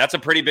Germany. And that's a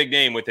pretty big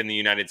name within the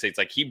United States.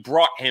 Like, he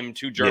brought him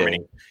to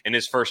Germany in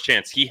his first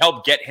chance. He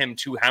helped get him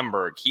to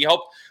Hamburg. He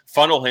helped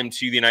funnel him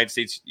to the United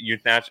States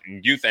youth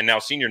and now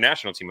senior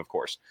national team, of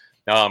course.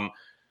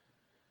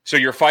 So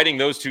you're fighting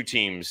those two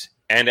teams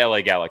and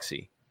LA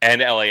Galaxy and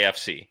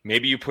LAFC.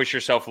 Maybe you push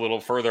yourself a little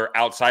further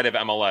outside of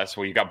MLS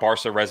where you got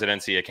Barca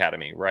Residency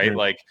Academy, right? Mm-hmm.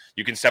 Like,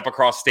 you can step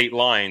across state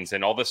lines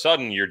and all of a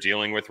sudden you're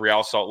dealing with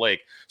Real Salt Lake.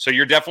 So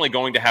you're definitely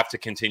going to have to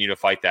continue to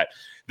fight that.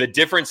 The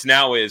difference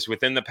now is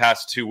within the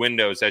past two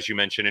windows, as you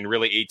mentioned, in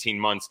really 18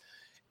 months,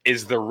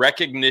 is the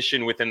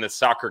recognition within the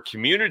soccer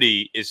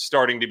community is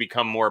starting to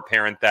become more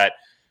apparent that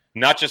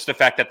not just the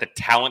fact that the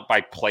talent by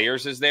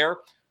players is there,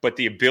 but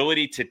the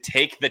ability to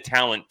take the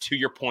talent, to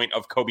your point,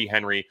 of Kobe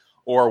Henry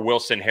or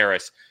Wilson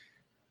Harris,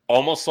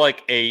 almost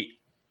like a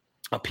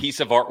piece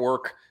of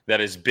artwork that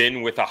has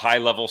been with a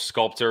high-level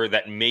sculptor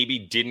that maybe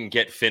didn't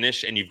get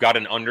finished, and you've got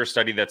an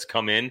understudy that's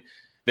come in.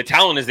 The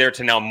talent is there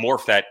to now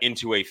morph that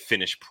into a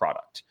finished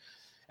product.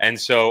 And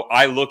so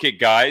I look at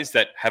guys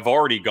that have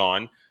already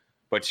gone,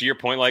 but to your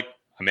point, like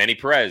Manny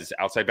Perez,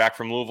 outside back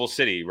from Louisville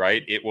City,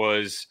 right? It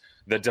was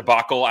the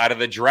debacle out of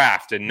the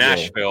draft in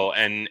Nashville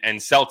and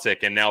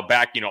Celtic, and now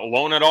back,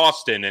 alone at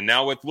Austin, and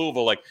now with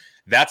Louisville. Like,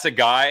 that's a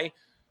guy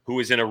who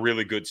is in a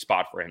really good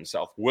spot for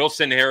himself.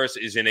 Wilson Harris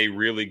is in a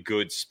really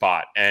good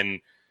spot. And,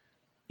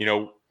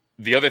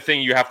 the other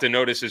thing you have to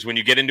notice is when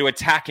you get into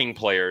attacking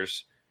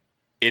players,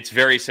 it's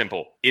very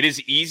simple. It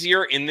is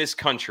easier in this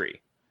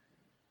country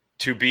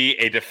to be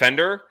a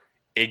defender,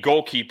 a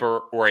goalkeeper,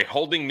 or a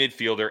holding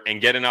midfielder and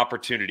get an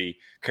opportunity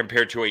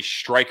compared to a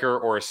striker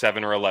or a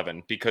 7 or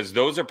 11, because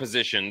those are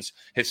positions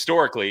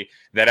historically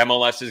that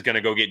MLS is going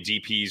to go get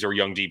DPs or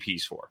young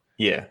DPs for.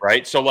 Yeah.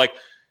 Right. So, like,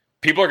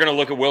 people are going to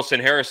look at Wilson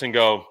Harris and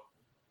go,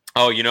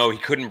 oh, he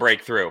couldn't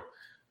break through.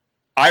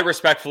 I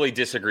respectfully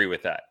disagree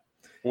with that.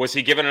 Was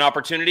he given an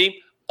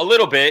opportunity? A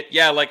little bit.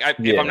 Yeah. Like,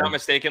 if I'm not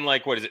mistaken,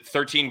 like,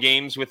 13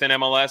 games within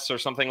MLS or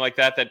something like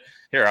that?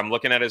 Here, I'm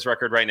looking at his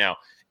record right now.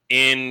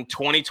 In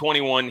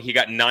 2021, he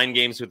got 9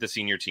 games with the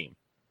senior team.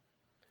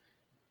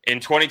 In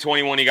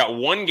 2021, he got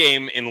 1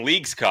 game in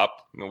Leagues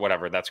Cup.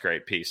 Whatever. That's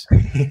great. Peace.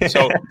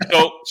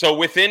 So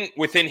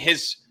within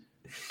his,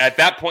 at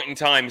that point in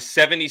time,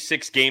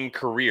 76-game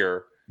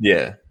career,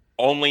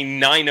 only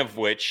 9 of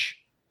which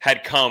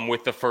had come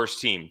with the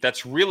first team.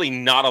 That's really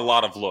not a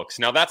lot of looks.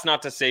 Now, that's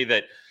not to say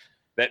that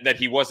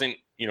he wasn't,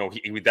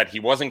 that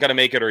he wasn't going to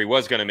make it or he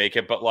was going to make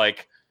it, but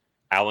like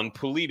Alan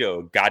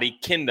Pulido, Gadi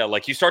Kinda,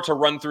 like, you start to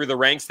run through the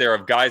ranks there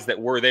of guys that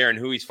were there and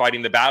who he's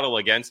fighting the battle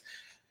against.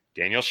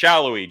 Daniel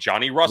Shalhoub,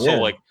 Johnny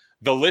Russell, like,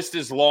 the list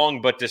is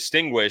long but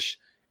distinguished.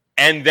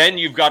 And then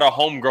you've got a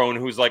homegrown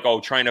who's like,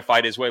 trying to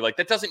fight his way. Like,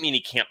 that doesn't mean he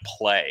can't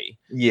play.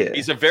 Yeah.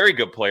 He's a very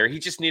good player. He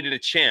just needed a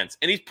chance.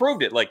 And he's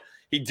proved it. Like,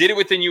 he did it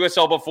within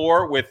USL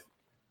before with,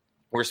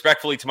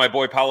 respectfully to my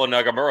boy Paulo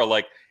Nagamura,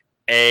 like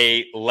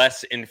a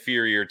less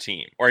inferior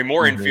team or a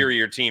more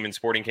inferior team in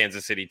Sporting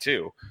Kansas City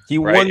too. He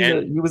won.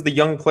 He was the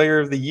Young Player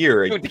of the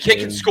Year. Dude, the kid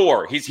can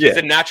score. He's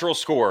a natural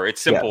scorer.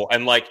 It's simple.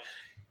 And like,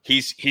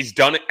 he's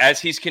done it as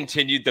he's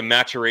continued the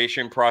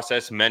maturation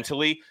process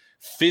mentally,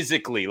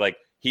 physically. Like,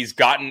 he's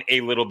gotten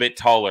a little bit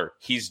taller.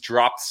 He's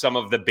dropped some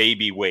of the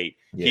baby weight.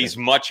 He's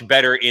much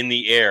better in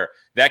the air.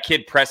 That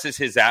kid presses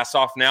his ass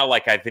off now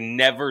like I've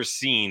never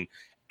seen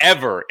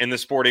ever in the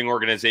Sporting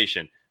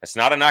organization. That's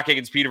not a knock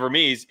against Peter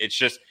Vermees. It's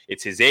just,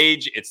 it's his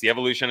age. It's the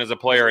evolution as a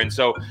player. And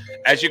so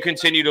as you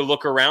continue to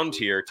look around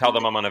here, tell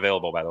them I'm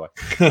unavailable, by the way.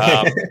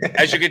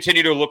 As you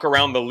continue to look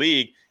around the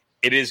league,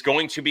 it is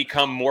going to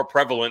become more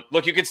prevalent.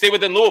 Look, you can stay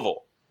within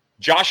Louisville.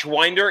 Josh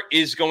Winder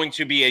is going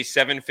to be a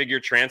 7-figure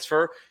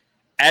transfer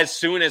as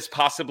soon as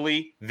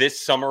possibly this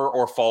summer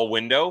or fall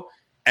window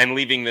and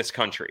leaving this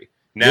country.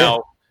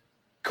 Now,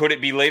 could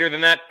it be later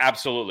than that?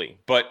 Absolutely.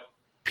 But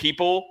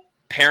people,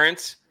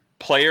 parents,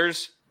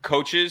 players,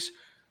 coaches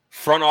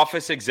front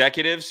office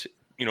executives,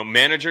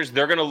 managers,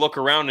 they're going to look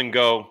around and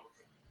go,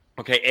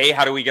 okay, A,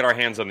 how do we get our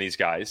hands on these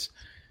guys?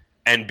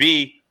 And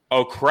B,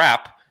 oh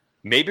crap,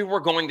 maybe we're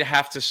going to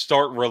have to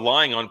start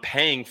relying on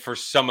paying for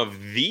some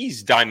of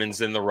these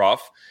diamonds in the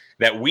rough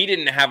that we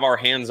didn't have our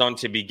hands on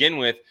to begin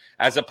with,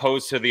 as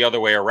opposed to the other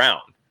way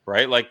around,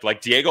 right?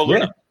 Like Diego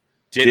Luna.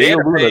 Yeah.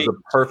 Diego Luna is a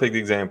perfect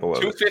example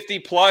of 250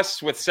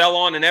 plus with sell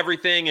on and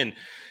everything. And,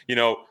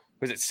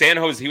 was it San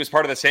Jose? He was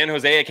part of the San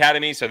Jose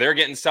Academy, so they're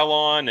getting sell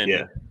on.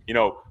 And,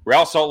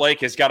 Real Salt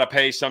Lake has got to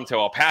pay some to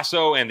El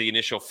Paso and the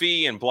initial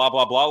fee and blah,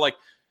 blah, blah. Like,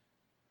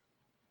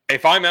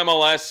 if I'm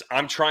MLS,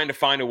 I'm trying to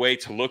find a way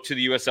to look to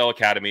the USL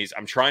Academies.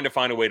 I'm trying to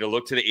find a way to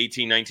look to the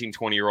 18, 19,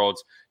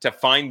 20-year-olds to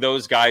find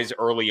those guys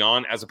early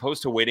on, as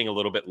opposed to waiting a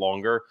little bit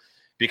longer,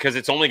 because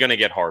it's only going to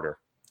get harder.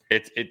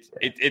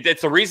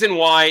 It's the reason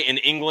why in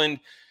England,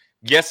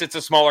 yes, it's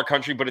a smaller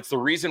country, but it's the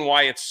reason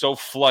why it's so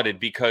flooded,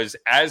 because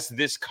as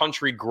this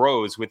country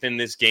grows within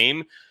this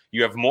game,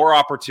 you have more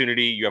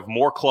opportunity, you have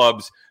more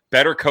clubs,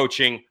 better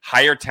coaching,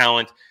 higher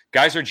talent.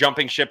 Guys are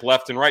jumping ship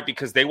left and right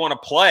because they want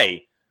to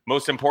play,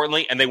 most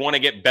importantly, and they want to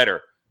get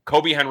better.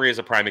 Kobe Henry is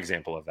a prime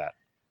example of that.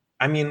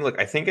 I mean, look,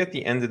 I think at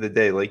the end of the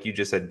day, like you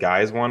just said,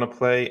 guys want to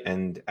play.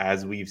 And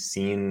as we've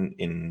seen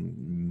in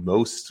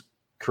most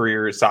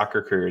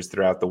soccer careers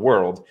throughout the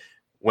world,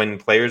 when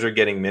players are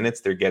getting minutes,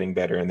 they're getting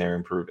better and they're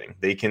improving.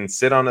 They can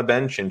sit on a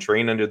bench and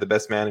train under the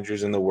best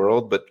managers in the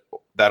world, but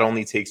that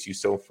only takes you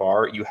so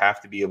far. You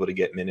have to be able to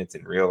get minutes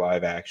in real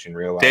live action,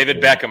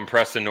 David Beckham,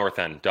 Preston North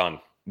End, done.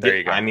 There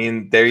you go. I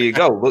mean, there you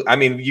go. Look, I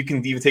mean, you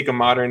can even take a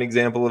modern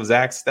example of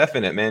Zach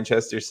Steffen at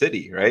Manchester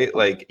City, right?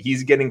 Like,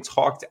 he's getting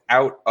talked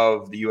out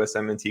of the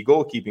USMNT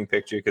goalkeeping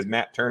picture because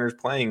Matt Turner's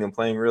playing and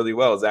playing really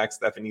well. Zach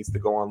Steffen needs to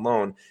go on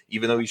loan,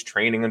 even though he's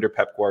training under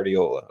Pep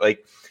Guardiola.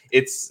 Like,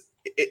 it's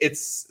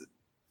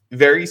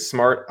very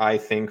smart, I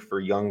think, for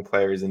young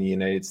players in the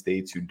United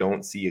States who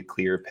don't see a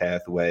clear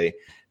pathway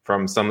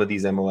from some of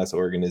these MLS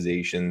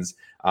organizations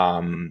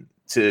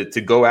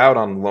to go out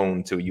on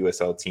loan to a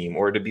USL team,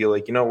 or to be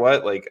like, you know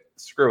what, like,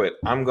 screw it,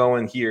 I'm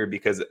going here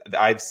because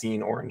I've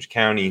seen Orange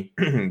County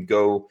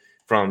go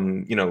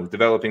from,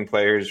 developing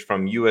players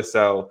from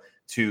USL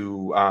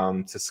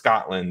to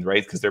Scotland,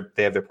 right? Because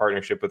they have their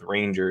partnership with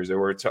Rangers,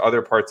 or to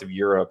other parts of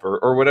Europe,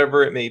 or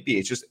whatever it may be.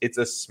 It's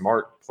a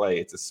smart play.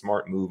 It's a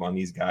smart move on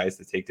these guys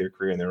to take their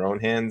career in their own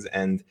hands.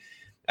 And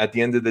at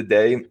the end of the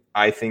day,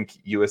 I think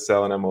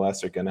USL and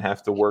MLS are going to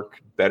have to work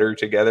better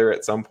together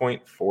at some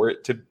point for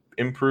it to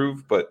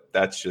improve. But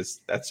that's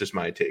just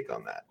my take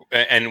on that.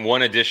 And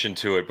one addition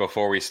to it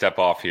before we step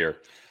off here.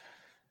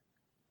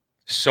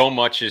 So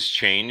much has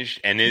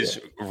changed and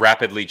is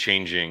rapidly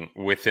changing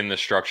within the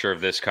structure of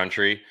this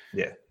country.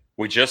 Yeah.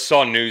 We just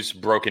saw news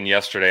broken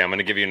yesterday. I'm going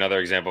to give you another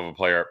example of a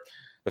player.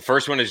 The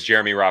first one is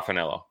Jeremy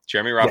Raffanello.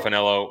 Jeremy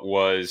Raffanello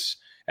was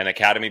an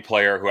academy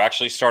player who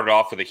actually started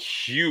off with a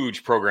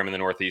huge program in the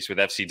Northeast with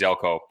FC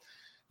Delco,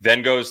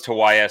 then goes to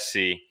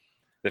YSC,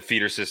 the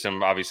feeder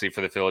system, obviously,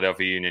 for the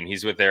Philadelphia Union.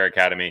 He's with their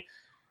academy.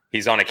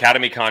 He's on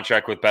academy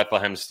contract with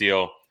Bethlehem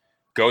Steel,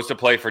 goes to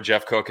play for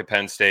Jeff Cook at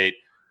Penn State,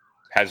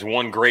 has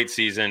one great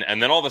season,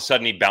 and then all of a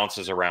sudden he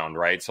bounces around,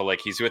 right? So, like,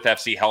 he's with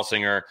FC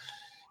Helsinger,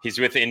 he's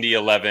with Indy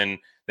 11,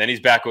 then he's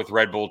back with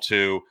Red Bull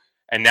 2,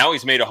 and now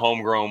he's made a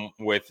homegrown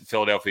with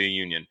Philadelphia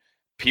Union.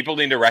 People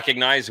need to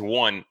recognize,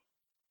 one,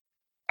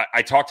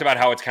 I talked about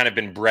how it's kind of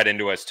been bred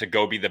into us to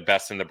go be the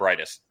best and the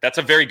brightest. That's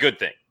a very good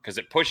thing because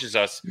it pushes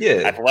us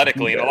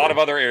athletically and a lot of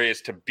other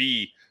areas to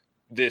be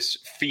this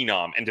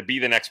phenom and to be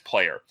the next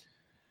player.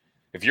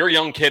 If you're a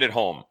young kid at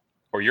home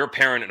or you're a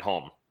parent at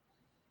home,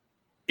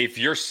 if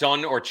your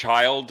son or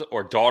child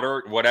or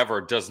daughter, whatever,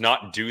 does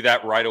not do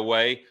that right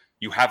away,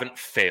 you haven't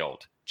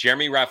failed.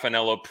 Jeremy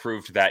Raffanello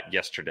proved that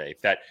yesterday,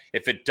 that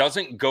if it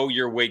doesn't go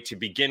your way to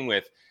begin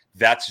with,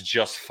 that's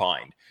just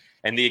fine.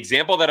 And the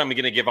example that I'm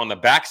going to give on the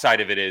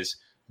backside of it is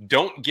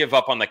don't give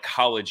up on the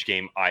college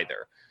game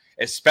either,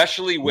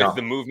 especially with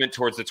the movement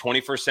towards the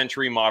 21st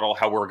century model,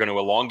 how we're going to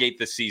elongate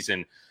the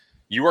season.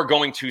 You are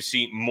going to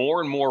see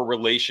more and more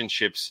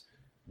relationships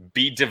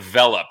be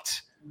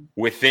developed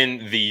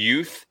within the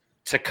youth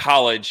to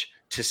college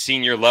to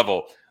senior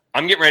level.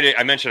 I'm getting ready.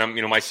 I mentioned,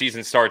 my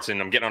season starts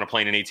and I'm getting on a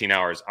plane in 18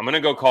 hours. I'm going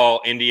to go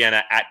call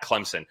Indiana at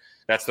Clemson.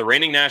 That's the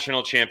reigning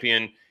national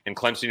champion in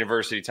Clemson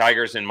University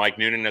Tigers and Mike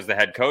Noonan as the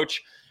head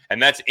coach.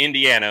 And that's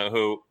Indiana,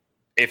 who,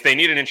 if they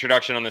need an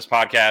introduction on this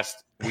podcast,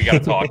 we got to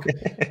talk.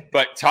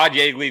 But Todd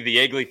Yeagley, the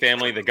Yeagley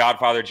family, the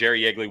godfather,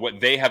 Jerry Yeagley, what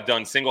they have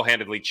done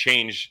single-handedly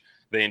changed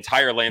the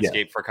entire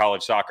landscape for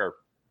college soccer.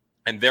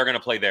 And they're going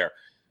to play there.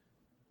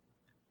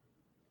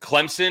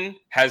 Clemson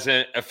has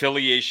an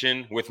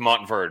affiliation with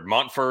Montverde.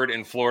 Montverde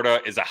in Florida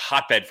is a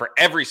hotbed for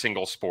every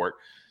single sport.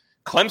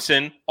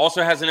 Clemson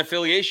also has an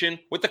affiliation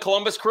with the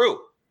Columbus Crew.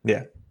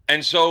 Yeah.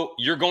 And so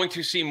you're going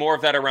to see more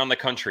of that around the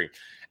country.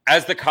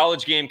 As the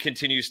college game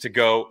continues to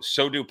go,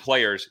 so do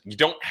players. You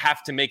don't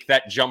have to make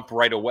that jump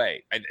right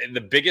away. And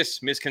the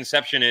biggest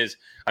misconception is,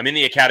 I'm in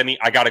the academy,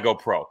 I got to go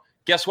pro.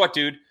 Guess what,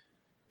 dude?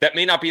 That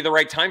may not be the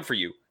right time for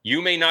you.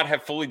 You may not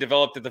have fully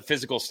developed at the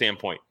physical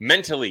standpoint.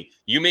 Mentally,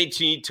 you may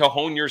need to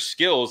hone your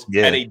skills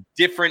at a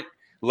different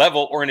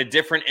level or in a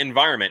different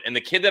environment. And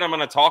the kid that I'm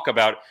going to talk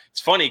about, it's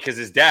funny because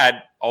his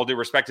dad, all due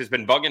respect, has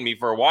been bugging me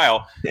for a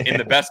while in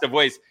the best of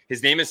ways.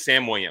 His name is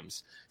Sam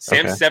Williams.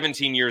 Sam's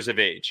 17 years of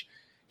age.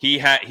 He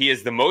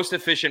is the most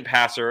efficient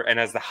passer and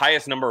has the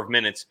highest number of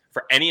minutes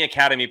for any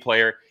academy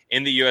player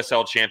in the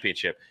USL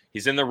Championship.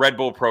 He's in the Red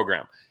Bull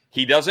program.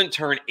 He doesn't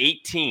turn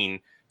 18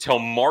 till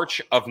March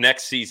of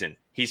next season.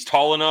 He's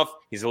tall enough.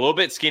 He's a little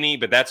bit skinny,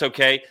 but that's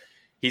okay.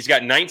 He's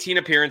got 19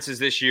 appearances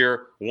this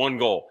year, 1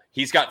 goal.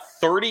 He's got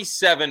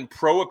 37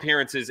 pro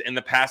appearances in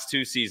the past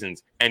 2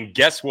 seasons. And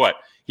guess what?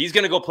 He's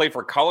going to go play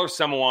for Carlos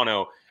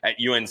Samuano at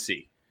UNC.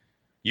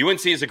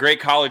 UNC is a great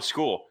college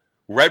school.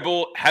 Red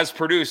Bull has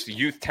produced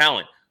youth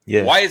talent.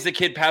 Yeah. Why is the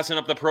kid passing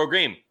up the pro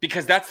game?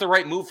 Because that's the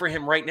right move for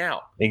him right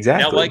now.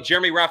 Exactly. Now, like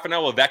Jeremy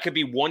Raffanello, that could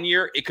be 1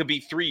 year. It could be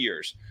 3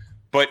 years.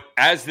 But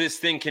as this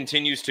thing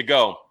continues to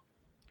go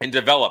and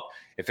develop,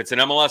 if it's an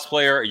MLS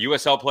player, a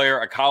USL player,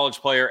 a college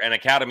player, an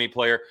academy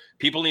player,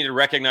 people need to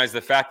recognize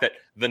the fact that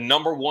the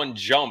number one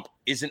jump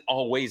isn't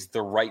always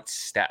the right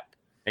step.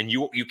 And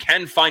you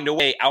can find a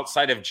way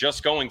outside of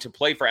just going to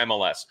play for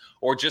MLS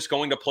or just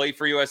going to play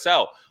for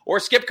USL or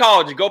skip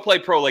college and go play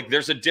pro. Like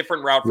there's a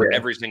different route for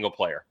every single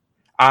player.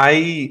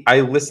 I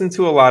listen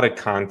to a lot of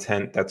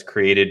content that's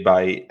created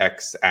by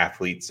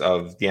ex-athletes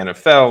of the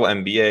NFL,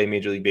 NBA,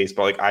 Major League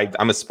Baseball. Like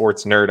I'm a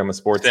sports nerd. I'm a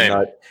sports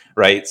nut,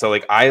 right? So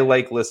like I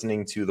like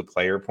listening to the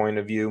player point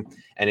of view,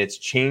 and it's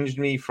changed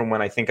me from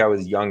when I think I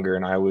was younger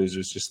and I was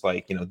just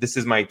like, this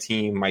is my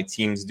team. My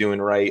team's doing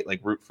right.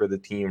 Like root for the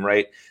team,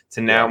 right?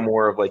 To now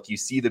more of like you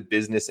see the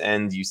business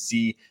end, you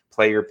see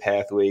player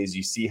pathways,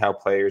 you see how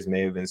players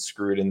may have been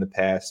screwed in the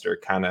past or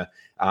kind of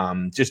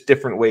just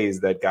different ways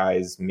that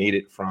guys made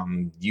it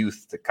from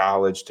youth to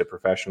college to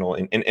professional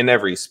in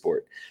every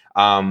sport.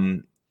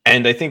 And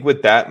I think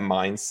with that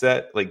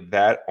mindset, like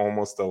that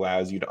almost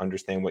allows you to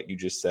understand what you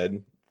just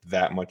said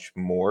that much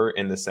more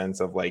in the sense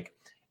of like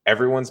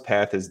everyone's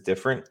path is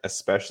different,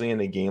 especially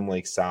in a game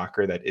like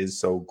soccer that is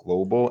so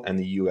global. And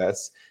the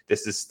US,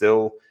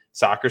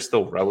 soccer's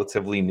still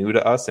relatively new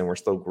to us, and we're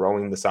still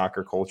growing the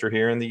soccer culture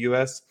here in the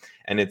US.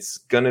 And it's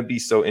going to be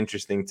so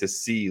interesting to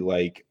see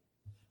like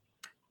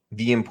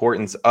the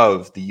importance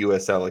of the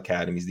USL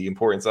academies, the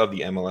importance of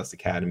the MLS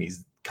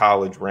academies,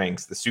 college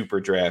ranks, the super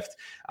draft,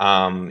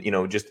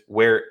 just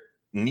where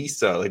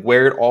NISA, like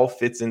where it all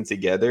fits in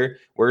together.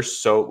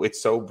 It's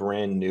so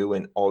brand new,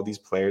 and all these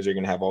players are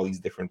going to have all these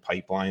different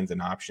pipelines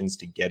and options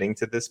to getting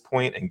to this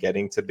point and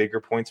getting to bigger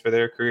points for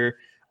their career.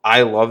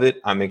 I love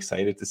it. I'm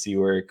excited to see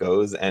where it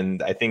goes.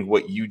 And I think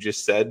what you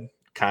just said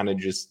kind of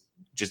just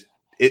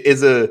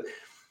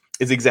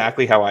is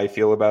exactly how I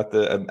feel about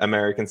the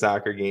American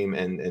soccer game.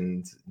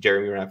 And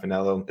Jeremy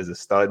Raffanello is a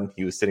stud.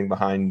 He was sitting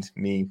behind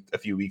me a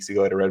few weeks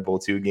ago at a Red Bull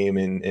 2 game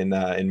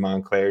in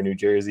Montclair, New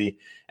Jersey.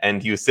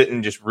 And he was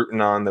sitting just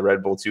rooting on the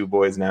Red Bull 2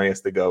 boys. Now he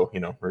has to go,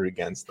 root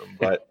against them.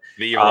 But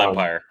the evil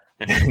empire.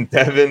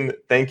 Devin,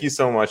 thank you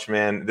so much,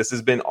 man. This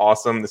has been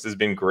awesome. This has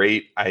been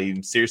great. I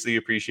seriously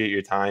appreciate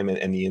your time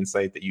and the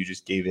insight that you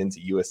just gave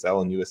into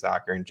USL and US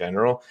soccer in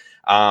general.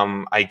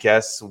 I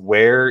guess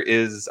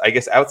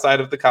outside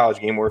of the college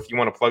game, or if you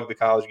want to plug the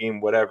college game,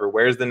 whatever,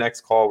 where's the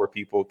next call where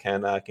people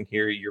can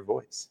hear your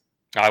voice?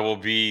 I will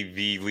be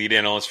the lead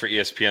analyst for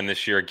ESPN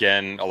this year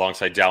again,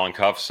 alongside Dallin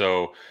Cuff.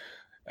 So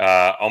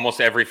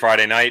almost every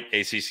Friday night,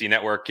 ACC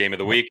Network Game of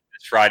the Week.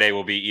 This Friday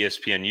will be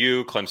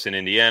ESPNU, Clemson,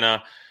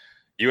 Indiana.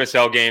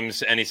 USL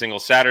games any single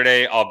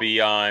Saturday. I'll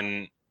be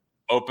on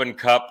Open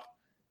Cup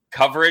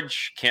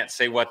coverage. Can't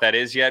say what that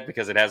is yet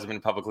because it hasn't been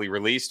publicly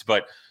released,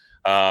 but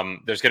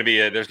there's going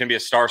to be a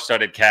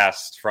star-studded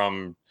cast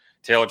from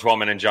Taylor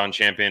Twellman and John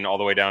Champion all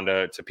the way down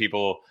to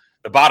people,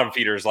 the bottom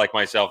feeders like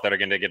myself, that are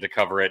going to get to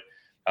cover it.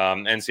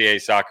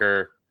 NCAA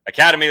soccer,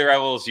 Academy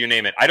Rivals, you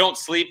name it. I don't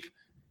sleep,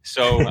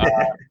 so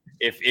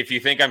if you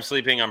think I'm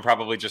sleeping, I'm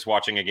probably just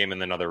watching a game in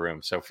another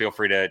room. So feel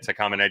free to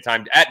comment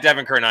anytime at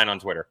DevinCurr9 on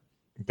Twitter.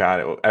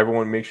 Got it. Well,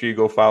 everyone, make sure you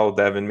go follow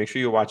Devin. Make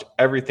sure you watch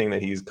everything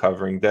that he's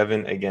covering.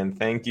 Devin, again,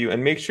 thank you.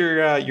 And make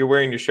sure you're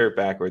wearing your shirt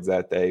backwards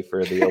that day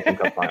for the Open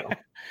Cup final.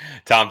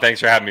 Tom, thanks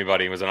for having me,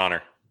 buddy. It was an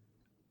honor.